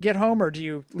get home, or do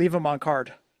you leave them on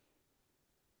card?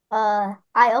 I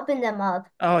opened them up.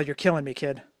 Oh, you're killing me,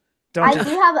 kid. I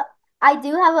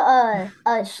do have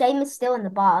a Sheamus still in the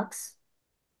box.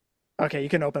 Okay, you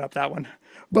can open up that one.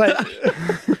 But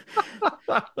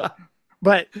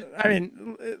but I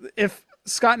mean, if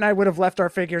Scott and I would have left our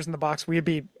figures in the box, we'd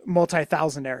be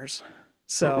multi-thousandaires.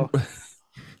 So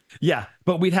yeah,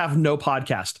 but we'd have no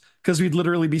podcast because we'd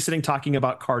literally be sitting talking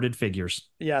about carded figures.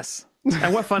 Yes.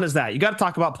 And what fun is that? You got to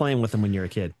talk about playing with them when you're a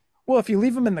kid. Well, if you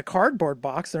leave them in the cardboard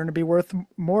box, they're going to be worth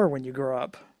more when you grow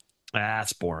up.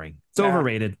 That's boring. It's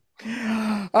overrated.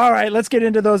 All right, let's get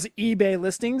into those eBay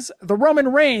listings. The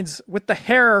Roman Reigns with the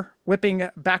hair whipping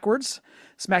backwards.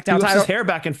 SmackDown title. His hair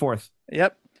back and forth.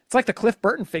 Yep. It's like the Cliff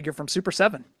Burton figure from Super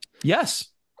 7. Yes.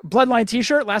 Bloodline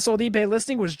t-shirt. Last old eBay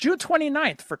listing was June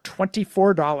 29th for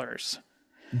 $24.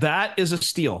 That is a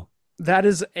steal. That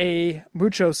is a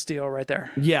mucho steal right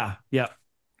there. Yeah. Yeah.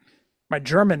 My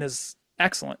German is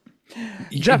excellent.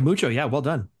 Jeff Mucho. Yeah. Well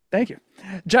done. Thank you.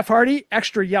 Jeff Hardy,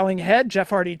 extra yelling head, Jeff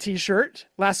Hardy t-shirt.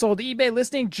 Last sold eBay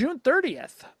listing June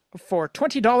 30th for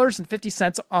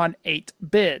 $20.50 on 8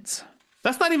 bids.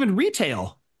 That's not even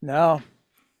retail. No.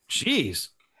 Jeez.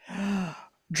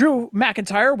 Drew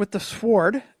McIntyre with the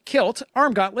sword, kilt,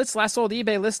 arm gauntlets. Last sold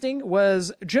eBay listing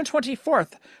was June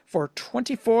 24th for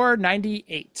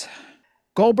 $24.98.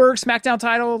 Goldberg SmackDown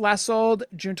title last sold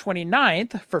June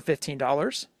 29th for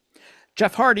 $15.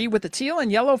 Jeff Hardy with the teal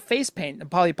and yellow face paint and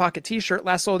Polly Pocket t-shirt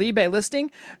last sold eBay listing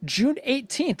June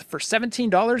 18th for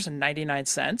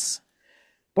 $17.99.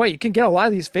 Boy, you can get a lot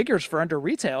of these figures for under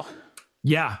retail.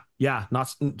 Yeah.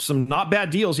 Not bad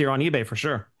deals here on eBay for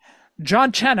sure.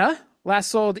 John Cena last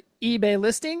sold eBay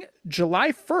listing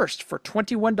July 1st for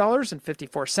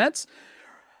 $21.54.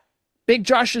 Big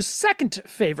Josh's second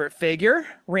favorite figure,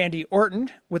 Randy Orton,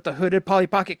 with the hooded Polly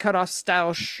Pocket cutoff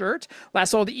style shirt.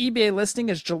 Last sold eBay listing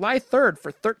is July 3rd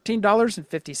for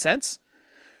 $13.50.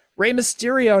 Rey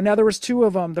Mysterio, now there was 2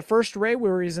 of them. The first Rey,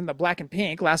 where he's in the black and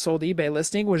pink, last sold eBay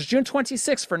listing was June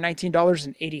 26th for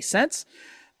 $19.80.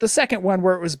 The second one,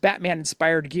 where it was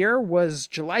Batman-inspired gear, was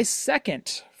July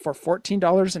 2nd for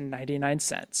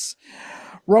 $14.99.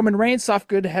 Roman Reigns, soft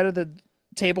good head of the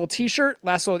table t-shirt,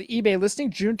 last sold eBay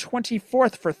listing June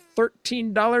 24th for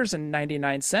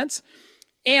 $13.99.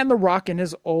 And The Rock in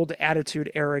his old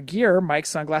Attitude Era gear, Mike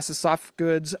Sunglasses soft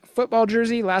goods football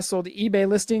jersey, last sold eBay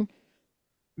listing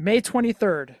May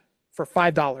 23rd for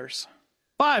 $5.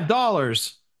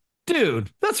 $5. Dude,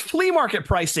 that's flea market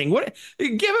pricing. What?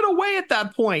 Give it away at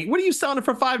that point. What are you selling it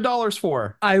for $5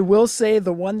 for? I will say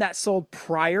the one that sold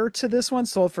prior to this one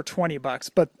sold for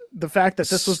 $20, but the fact that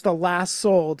this was the last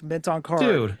sold mint on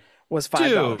card was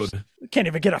 $5. Dude. Can't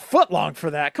even get a foot long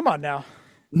for that. Come on now.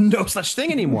 No such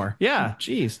thing anymore. Yeah,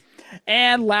 jeez.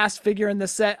 And last figure in the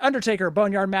set, Undertaker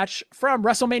Boneyard match from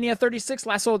WrestleMania 36,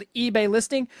 last sold eBay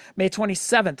listing May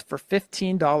 27th for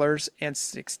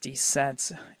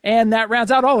 $15.60. And that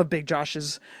rounds out all of Big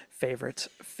Josh's favorite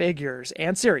figures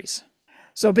and series.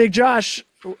 So Big Josh,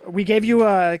 we gave you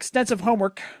extensive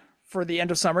homework for the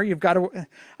end of summer. You've got to,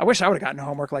 I wish I would have gotten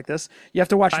homework like this. You have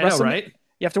to watch right?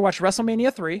 You have to watch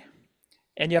WrestleMania 3,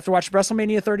 and you have to watch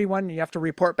WrestleMania 31, and you have to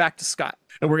report back to Scott.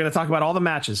 And we're going to talk about all the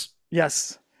matches.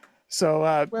 Yes.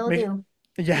 So will do.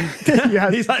 Yeah.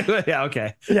 Yeah. He's like, yeah,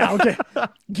 okay. Yeah, okay.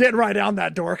 Getting right down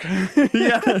that dork.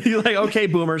 Yeah. He's like, okay,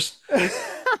 boomers.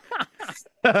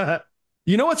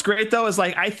 You know what's great though is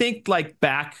like I think like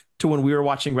back to when we were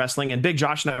watching wrestling, and Big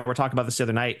Josh and I were talking about this the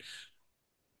other night.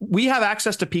 We have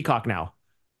access to Peacock now.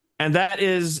 And that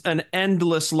is an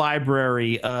endless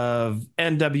library of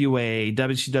NWA,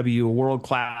 WCW, World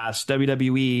Class,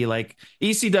 WWE, like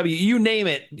ECW, you name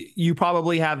it, you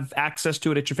probably have access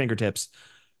to it at your fingertips.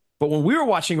 But when we were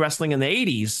watching wrestling in the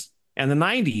 80s and the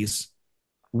 90s,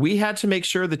 we had to make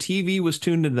sure the TV was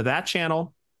tuned into that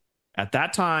channel at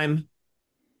that time.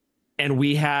 And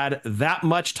we had that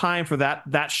much time for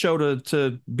that show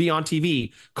to be on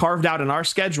TV carved out in our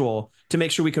schedule to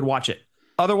make sure we could watch it.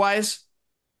 Otherwise,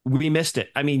 we missed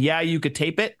it. I mean, yeah, you could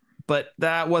tape it, but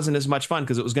that wasn't as much fun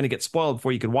because it was going to get spoiled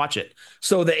before you could watch it.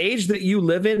 So the age that you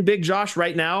live in, Big Josh,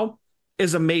 right now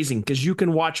is amazing because you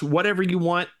can watch whatever you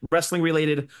want, wrestling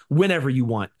related, whenever you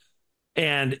want.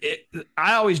 And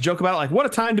I always joke about it, like, what a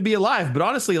time to be alive. But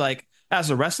honestly, like, as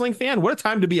a wrestling fan, what a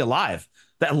time to be alive.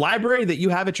 That library that you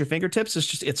have at your fingertips is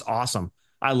just, it's awesome.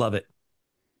 I love it.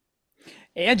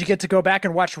 And you get to go back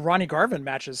and watch Ronnie Garvin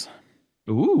matches.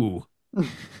 Ooh.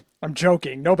 I'm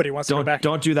joking. Nobody wants to go back.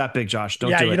 Don't do that, Big Josh.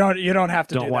 Don't do it. You don't have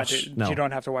to don't do watch, that. No. You don't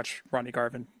have to watch Ronnie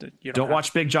Garvin. You don't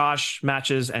watch Big Josh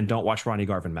matches and don't watch Ronnie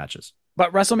Garvin matches.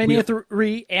 But WrestleMania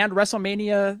 3 and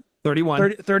WrestleMania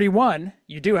 31,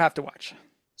 you do have to watch.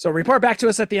 So report back to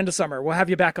us at the end of summer. We'll have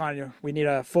you back on. We need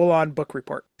a full-on book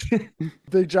report.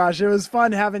 Big Josh, it was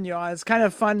fun having you on. It's kind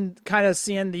of fun kind of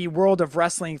seeing the world of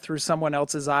wrestling through someone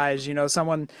else's eyes, you know,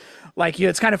 someone like you.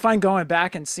 It's kind of fun going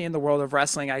back and seeing the world of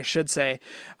wrestling, I should say.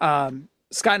 Scott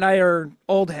and I are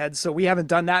old heads, so we haven't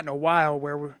done that in a while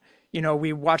where,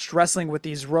 we watched wrestling with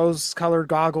these rose-colored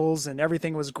goggles and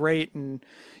everything was great. And,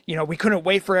 we couldn't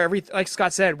wait for like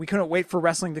Scott said, we couldn't wait for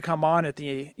wrestling to come on at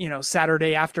the,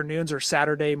 Saturday afternoons or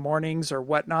Saturday mornings or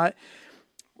whatnot.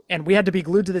 And we had to be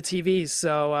glued to the TV.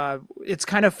 So it's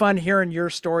kind of fun hearing your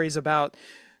stories about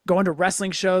going to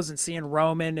wrestling shows and seeing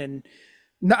Roman and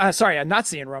sorry, I'm not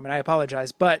seeing Roman. I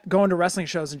apologize. But going to wrestling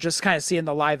shows and just kind of seeing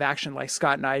the live action like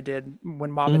Scott and I did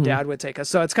when Mom and Dad would take us.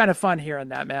 So it's kind of fun hearing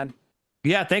that, man.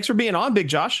 Yeah. Thanks for being on, Big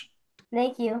Josh.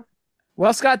 Thank you.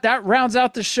 Well, Scott, that rounds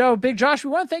out the show. Big Josh, we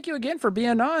want to thank you again for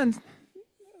being on.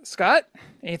 Scott,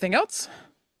 anything else?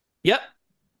 Yep.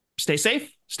 Stay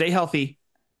safe. Stay healthy.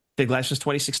 Big Life since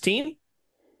 2016.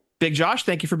 Big Josh,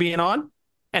 thank you for being on,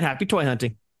 and happy toy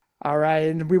hunting. All right,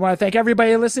 and we want to thank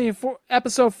everybody listening for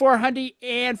episode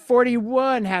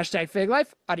 441, #FigLife.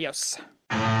 Adios.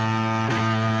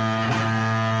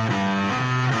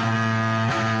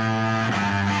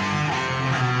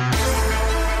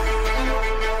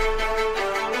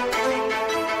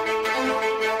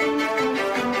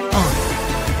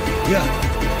 Yeah.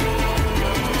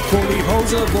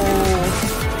 Fullyposeable.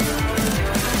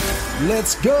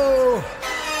 Let's go.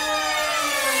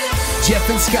 Jeff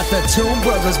and Scott, the Toon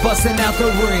Brothers, busting out the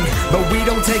ring. But we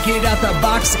don't take it out the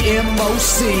box,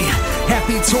 MOC.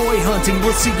 Happy toy hunting,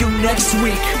 we'll see you next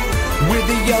week. We're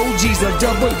the OGs of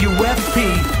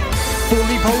WFP.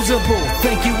 Fullyposeable,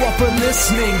 thank you all for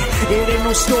listening. It ain't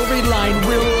no storyline,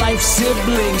 real life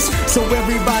siblings. So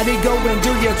everybody go and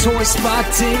do your toy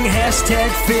spotting.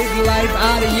 #FigLife,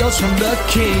 adios from the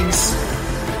Kings.